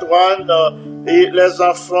Altagrace Antoine et les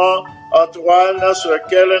enfants Antoine, sœur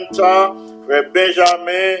Kelenta, frère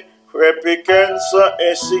Benjamin, frère Pickens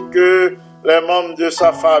ainsi que les membres de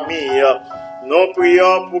sa famille. Nous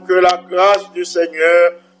prions pour que la grâce du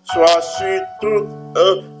Seigneur soit sur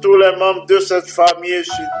tous les membres de cette famille et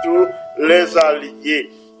surtout les alliés.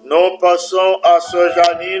 Nous passons à sœur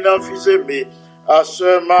Janine, fils aimé, à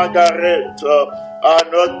sœur Margaret, à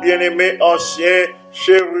notre bien-aimé ancien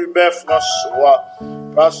chérubin François,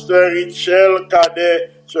 pasteur Richel Cadet,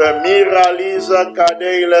 sœur Miralise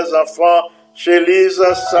Cadet et les enfants, Chélise,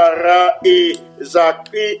 Sarah et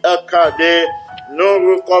Zachary Cadet.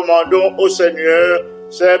 Nous recommandons au Seigneur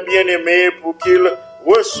ses bien-aimés pour qu'ils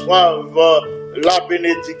reçoivent la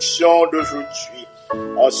bénédiction d'aujourd'hui.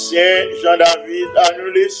 Ancien Jean-David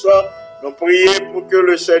Anulis, nous prions pour que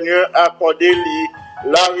le Seigneur accorde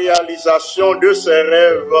la réalisation de ses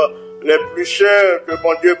rêves les plus chers, que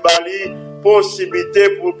mon Dieu bâlit possibilité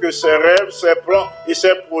pour que ses rêves, ses plans et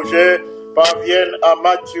ses projets parviennent à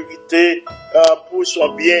maturité pour son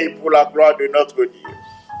bien et pour la gloire de notre Dieu.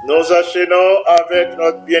 Nous enchaînons avec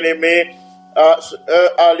notre bien-aimé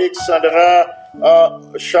Alexandra,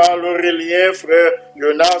 Charles Aurélien, frère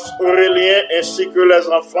Jonas Aurélien, ainsi que les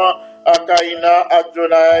enfants Akaina,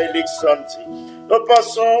 Adonai, Alexandrie. Nous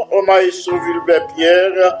passons au maïsou Vilbert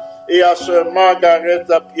Pierre et à sœur Margaret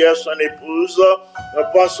Pierre, son épouse. Nous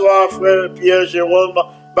passons à frère Pierre Jérôme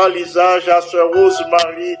Balisage, à sœur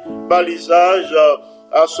Rose-Marie Balisage,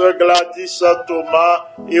 à sœur Gladys Thomas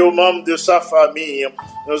et aux membres de sa famille.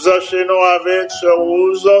 Nous enchaînons avec sœur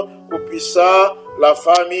Rose Oupissa, la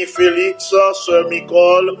famille Félix, sœur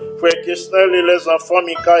Nicole, frère Kesnel et les enfants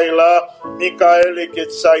Michaela, Michael et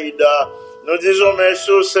Ketsaïda. Nous disons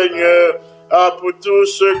merci au Seigneur pour tout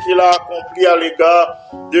ce qu'il a accompli à l'égard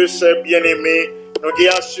de ses bien-aimés. Nous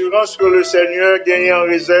avons assurance que le Seigneur gagne en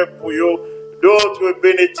réserve pour eux d'autres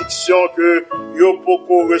bénédictions que vous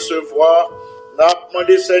pouvez recevoir. Nous avons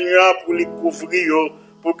demandé Seigneur pour les couvrir,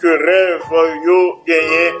 pour que rêve vous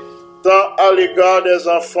gagnent, tant à l'égard des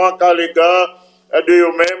enfants qu'à l'égard de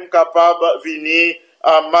eux-mêmes capables de venir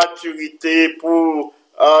à maturité pour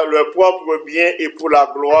leur propre bien et pour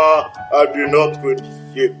la gloire de notre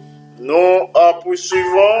Dieu. Nous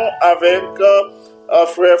poursuivons avec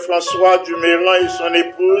frère François Duméran et son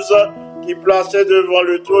épouse qui plaçaient devant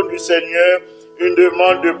le trône du Seigneur une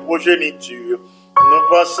demande de progéniture. Nous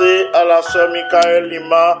passons à la sœur Michael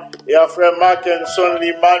Lima et à frère Mackinson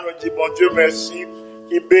Lima. Nous disons bon Dieu merci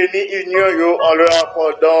qui bénit l'union en leur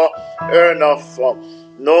accordant un enfant.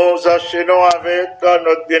 Nous enchaînons avec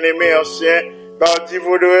notre bien-aimé ancien Cardi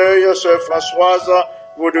Vaudreuil, sœur Françoise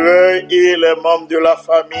Vaudreuil et les membres de la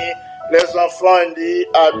famille, les enfants Andy,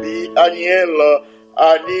 Abi, Aniel,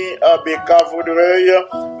 Annie, Becca Vaudreuil,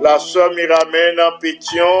 la sœur Miramène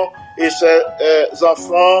Pétion et ses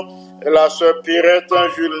enfants, la sœur Pirette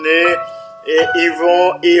Julné et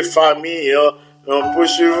Yvon et famille. Nous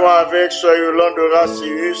poursuivons avec sœur Yolande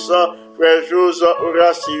Horacius, frère Jose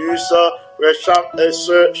Horacius, frère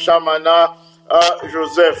sœur Chamana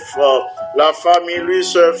Joseph, la famille lui,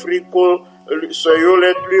 sœur Frico, sœur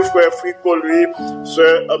Yolette lui, frère Frico lui,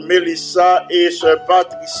 sœur Mélissa et sœur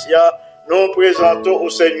Patricia. Nous présentons au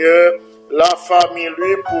Seigneur la famille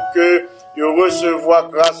lui pour que nous recevoir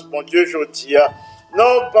grâce, mon Dieu, Jotia.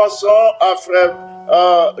 Nous passons à frère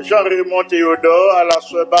Jean-Raymond Théodore, à la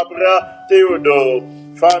sœur Barbara Théodore,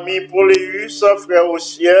 famille Poléus, frère au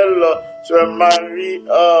ciel, sœur Marie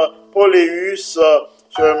Poléus,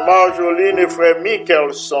 sœur Marjoline et frère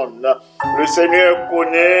Michelson. Le Seigneur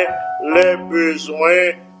connaît les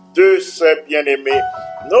besoins de ses bien-aimés.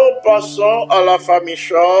 Nous passons à la famille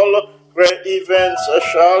Charles, frère Evans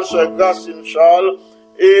Charles, sœur Gracine Charles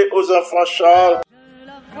et aux enfants Charles.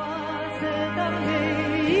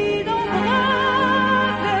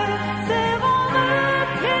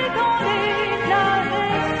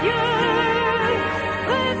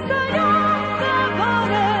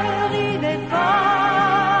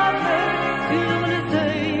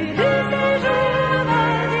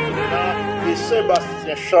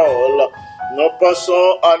 Sébastien Charles. Nous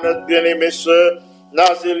passons à notre bien-aimée sœur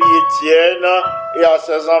Nazélie Etienne et à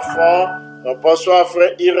ses enfants. Nous passons à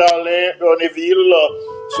frère Iralin Doneville,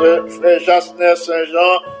 frère Jasner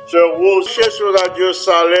Saint-Jean, sœur Rose, sur Radio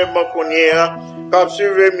Salem Kounia, qui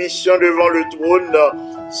suivent mission devant le trône.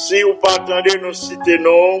 Si vous pas attendez nous citer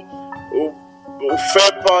nous, vous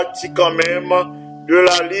faites partie quand même de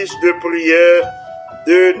la liste de prières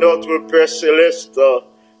de notre Père Céleste.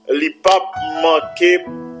 Les papes manqués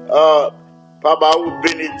par ou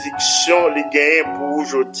bénédiction les gagnent pour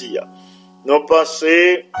aujourd'hui. Nous passons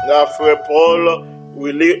à frère Paul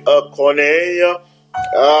Willy Corneille,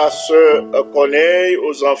 à sœur Corneille,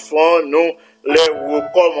 aux enfants, nous les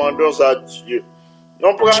recommandons à Dieu.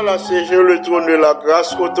 Nous prenons la CG le trône de la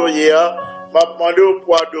grâce côtoyée, m'a demandé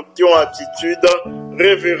pour adopter une attitude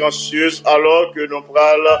révérencieuse alors que nous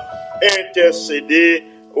prenons intercéder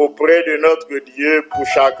auprès de notre Dieu pour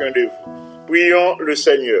chacun de vous. Prions le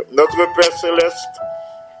Seigneur. Notre Père Céleste,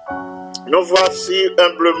 nous voici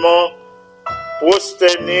humblement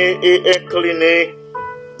prosternés et inclinés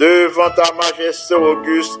devant ta majesté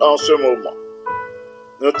auguste en ce moment.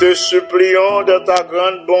 Nous te supplions de ta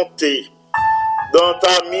grande bonté, dans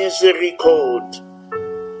ta miséricorde,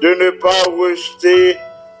 de ne pas rejeter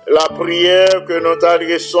la prière que nous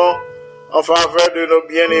t'adressons en faveur de nos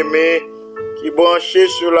bien-aimés qui branchés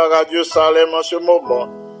sur la radio Salem en ce moment,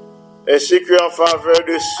 ainsi qu'en faveur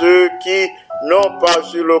de ceux qui n'ont pas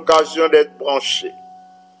eu l'occasion d'être branchés.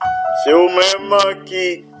 C'est eux-mêmes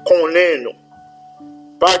qui connaissent nous.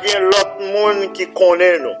 Pas bien l'autre monde qui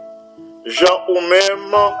connaît nous. Jean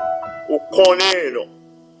eux-mêmes, ou connaissent nous.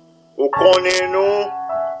 Ou connaissent nous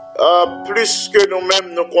plus que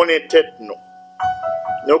nous-mêmes nous connaissons tête nous.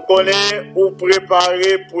 Nous connaissons ou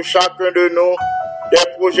préparer pour chacun de nous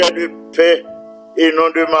des projets de paix et non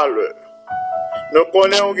de malheur. Nous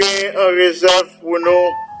connaissons en réserve pour nous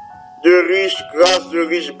de riches grâces, de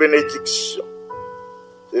riches bénédictions.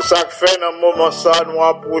 C'est ça que fait dans le moment ça, nous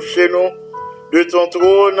approchons de ton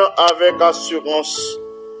trône avec assurance.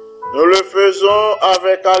 Nous le faisons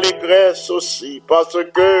avec allégresse aussi, parce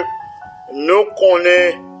que nous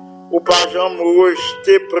connaissons ou pas jamais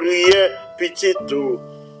rejeter prière petit tout,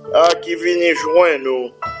 à qui vient joindre nous,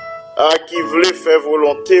 à qui voulait faire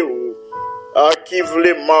volonté ou, à qui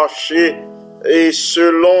voulait marcher et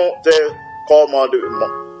selon tes commandements.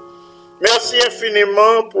 Merci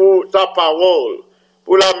infiniment pour ta parole,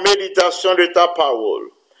 pour la méditation de ta parole.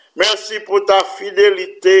 Merci pour ta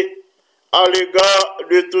fidélité à l'égard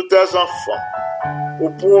de tous tes enfants.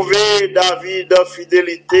 Vous prouvez, David,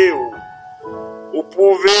 fidélité, vous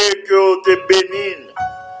prouvez que tu es béni,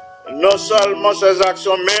 non seulement ses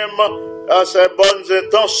actions, même ses bonnes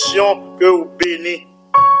intentions que vous bénis.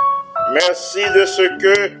 Merci de ce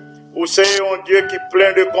que vous êtes un Dieu qui est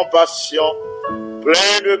plein de compassion,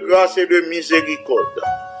 plein de grâce et de miséricorde.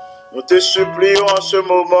 Nous te supplions en ce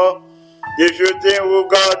moment de jeter un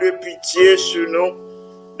regard de pitié sur nous,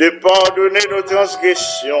 de pardonner nos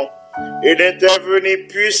transgressions et d'intervenir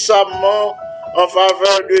puissamment en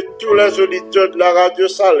faveur de tous les auditeurs de la Radio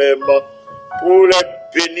Salem pour les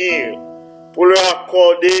bénir, pour leur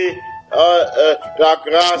accorder la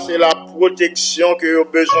grâce et la protection qu'ils ont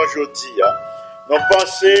besoin aujourd'hui. Nous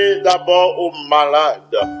pensons d'abord aux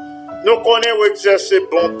malades. Nous connaissons exercer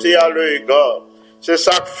bonté à leur égard. C'est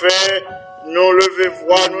ça que fait nous lever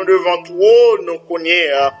voix, nous devant toi, nous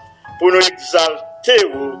connaissons, pour nous exalter,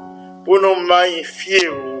 pour nous magnifier,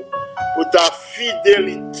 pour ta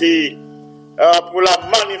fidélité, pour la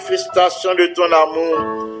manifestation de ton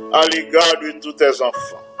amour à l'égard de tous tes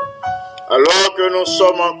enfants. Alors que nous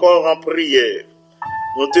sommes encore en prière,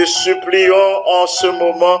 nous te supplions en ce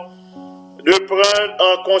moment de prendre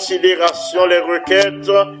en considération les requêtes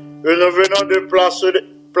que nous venons de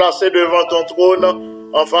placer devant ton trône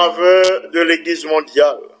en faveur de l'Église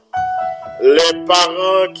mondiale. Les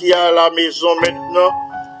parents qui sont à la maison maintenant,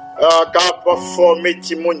 capables de former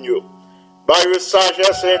Timonio, par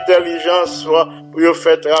sagesse et intelligence pour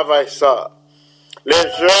faire travailler ça. Les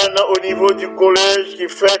jeunes au niveau du collège qui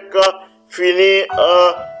fait que finit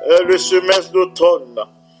le semestre d'automne,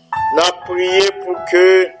 n'a prié pour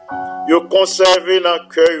que vous conservez dans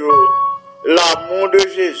le cœur l'amour de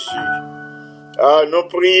Jésus. Nous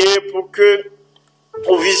prions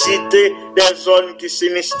pour visiter des zones qui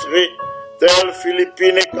sinistrées, telles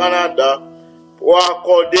Philippines et Canada, pour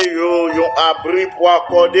accorder un abri, pour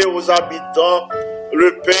accorder aux habitants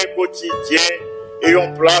le pain quotidien et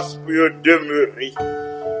une place pour y demeurer.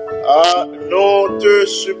 Nous te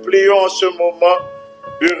supplions en ce moment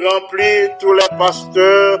de remplir tous les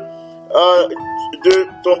pasteurs de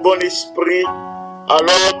ton bon esprit,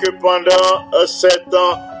 alors que pendant 7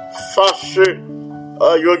 ans fâcheux,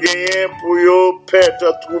 yo gagné pour yo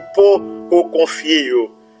perdre troupeau qu'on confie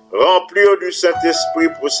yo. Remplir du Saint-Esprit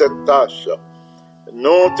pour cette tâche.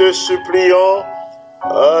 Nous te supplions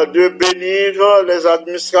de bénir les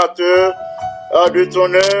administrateurs de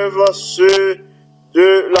ton œuvre, ceux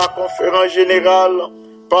de la conférence générale,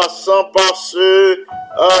 passant par ceux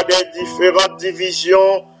des différentes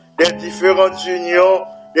divisions, des différentes unions,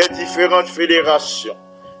 des différentes fédérations.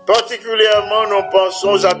 Particulièrement, nous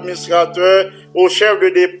pensons aux administrateurs, aux chefs de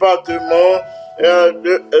département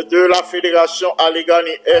de la fédération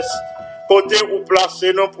Allegheny Est, côté où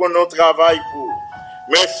placer nous pour notre travail pour.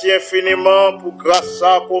 Merci infiniment pour grâce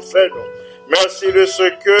à qu'on fait nous. Merci de ce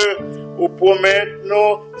que vous promettez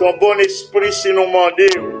nous ton bon esprit si nous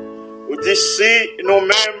demandons. Ou d'ici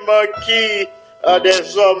nous-mêmes qui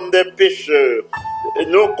des hommes, des pécheurs,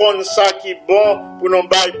 nous connaissons ça qui est bon pour nous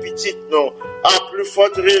bailler petit nous. À plus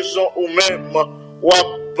forte raison ou même ou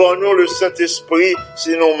abonnons le Saint-Esprit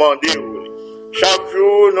si nous demandons. Chaque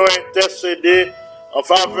jour nous intercéder en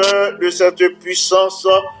faveur de cette puissance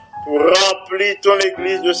pour remplir ton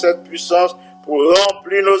église de cette puissance, pour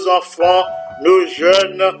remplir nos enfants, nos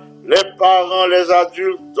jeunes, les parents, les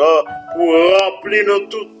adultes, pour remplir nous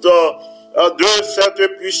toutes de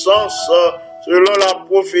cette puissance selon la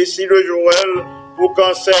prophétie de Joël, pour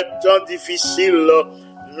qu'en ces temps difficiles,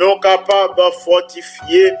 nous capables de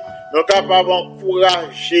fortifier, nous capables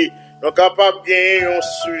d'encourager, nous capables de gagner un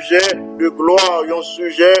sujet de gloire, un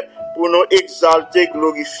sujet pour nous exalter,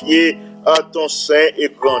 glorifier à ton saint et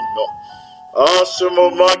grand nom. En ce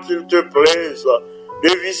moment qu'il te plaise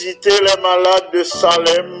de visiter les malades de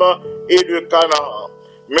Salem et de Canaan.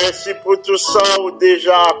 Merci pour tout ça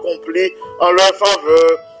déjà accompli en leur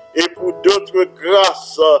faveur et pour d'autres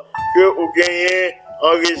grâces que vous gagnez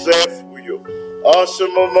en réserve pour vous. En ce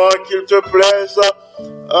moment, qu'il te plaise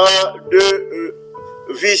de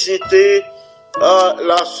visiter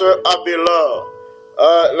la sœur Abelard,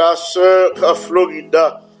 la sœur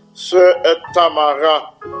Florida, sœur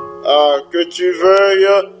Tamara, que tu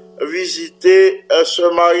veuilles visiter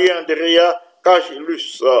sœur Marie-Andrea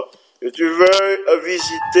Cagilus, que tu veuilles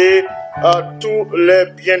visiter tous les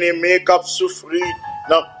bien-aimés qui ont souffert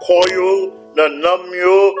dans le corps, dans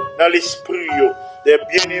l'âme, dans l'esprit, des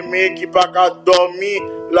bien-aimés qui n'ont pas dormi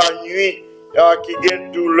la nuit, qui ont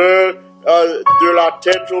une douleur de la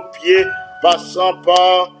tête aux pieds, passant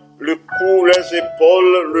par le cou, les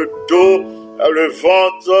épaules, le dos, le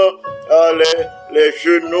ventre, les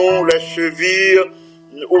genoux, les chevilles,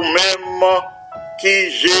 ou même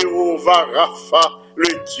qui Jéhovah Rapha, le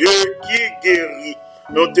Dieu qui guérit.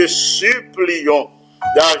 Nous te supplions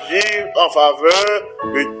d'agir en faveur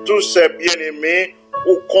de tous ces bien-aimés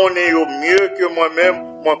ou connaît mieux que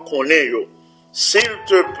moi-même, moi connais. S'il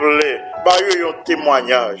te plaît, baille un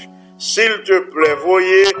témoignage. S'il te plaît,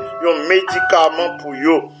 voyez un médicament pour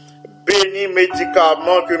eux. Béni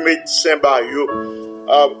médicament que médecin baille.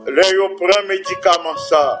 Là, yo prend médicament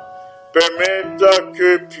ça. Permettre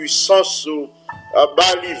que puissance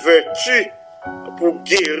bali vertu pour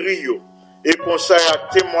guérir et qu'on s'aille à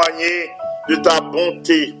témoigner de ta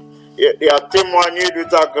bonté et à témoigner de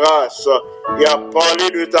ta grâce et à parler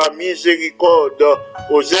de ta miséricorde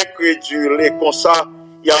aux incrédules et qu'on ça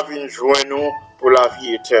y a vu joindre nous pour la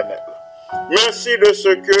vie éternelle. Merci de ce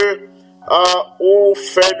que vous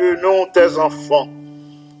faites de nous tes enfants.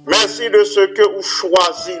 Merci de ce que vous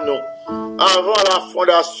choisissez nous avant la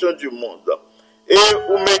fondation du monde. Et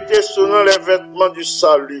vous mettez sur nous les vêtements du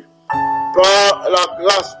salut. Par la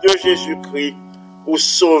grâce de Jésus-Christ, vous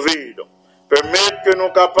sauvez. Permettez que nous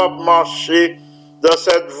capables de marcher dans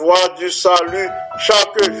cette voie du salut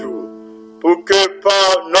chaque jour. Pour que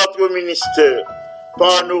par notre ministère,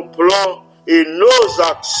 par nos plans et nos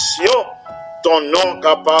actions, ton nom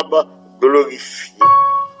capable de glorifier.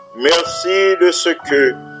 Merci de ce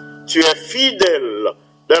que tu es fidèle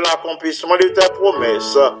dans l'accomplissement de tes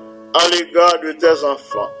promesses à l'égard de tes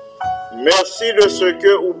enfants. Merci de ce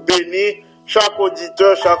que vous bénis chaque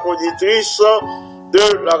auditeur, chaque auditrice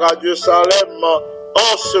de la Radio Salem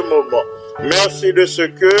en ce moment. Merci de ce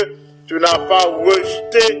que tu n'as pas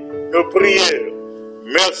rejeté nos prières.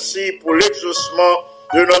 Merci pour l'exaucement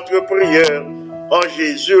de notre prière. En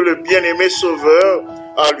Jésus, le bien-aimé Sauveur,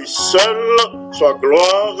 à lui seul soit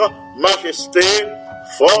gloire, majesté,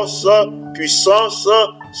 force, puissance,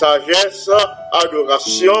 sagesse,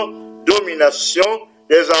 adoration, domination,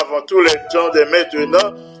 dès avant tous les temps, dès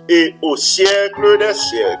maintenant et au siècle des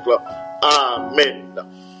siècles. Amen.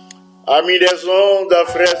 Amis des ondes,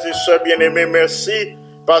 frères et sœurs bien-aimés, merci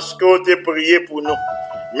parce que vous avez prié pour nous.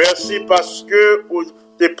 Merci parce que vous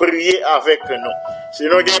avez prié avec nous.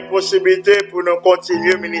 Sinon, il y a une possibilité pour nous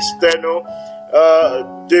continuer le ministère nous,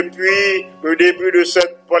 depuis le début de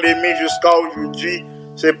cette pandémie jusqu'à aujourd'hui.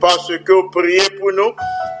 C'est parce que vous priez pour nous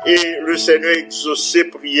et le Seigneur exauce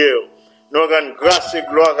prières. Nous rendons grâce et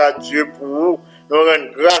gloire à Dieu pour vous. Nous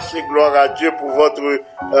rendons grâce et gloire à Dieu pour votre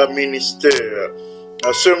ministère.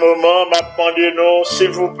 À ce moment, m'attendez-nous,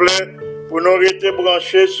 s'il vous plaît, pour nous rester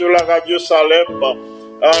branchés sur la Radio Salem.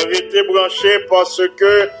 Rester branchés parce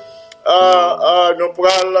que nous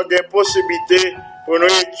prenons la possibilité pour nous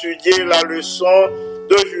étudier la leçon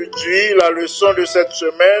d'aujourd'hui, la leçon de cette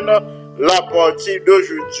semaine, la partie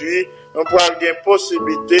d'aujourd'hui. Nous prenons la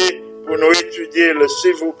possibilité pour nous étudier,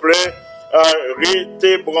 s'il vous plaît,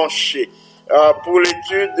 rester branchés pour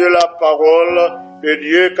l'étude de la parole de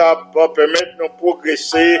Dieu qui va permettre de nous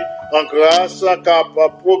progresser en grâce, qui va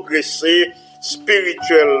progresser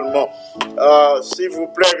spirituellement. S'il vous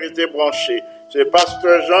plaît, restez branchés. C'est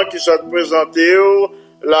Pasteur Jean qui souhaite présenter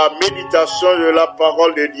la méditation de la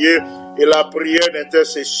parole de Dieu et la prière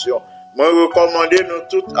d'intercession. Moi, recommandez nous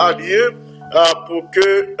toutes à Dieu pour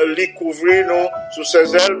que l'y couvrir nous sous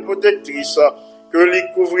ses ailes protectrices, que l'y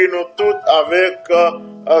couvrir nous toutes avec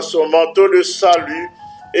son manteau de salut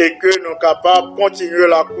et que nous sommes capables de continuer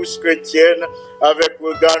la course chrétienne avec le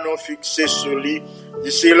regard non fixé sur lui.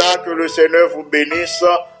 D'ici là, que le Seigneur vous bénisse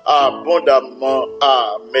abondamment.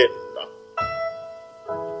 Amen.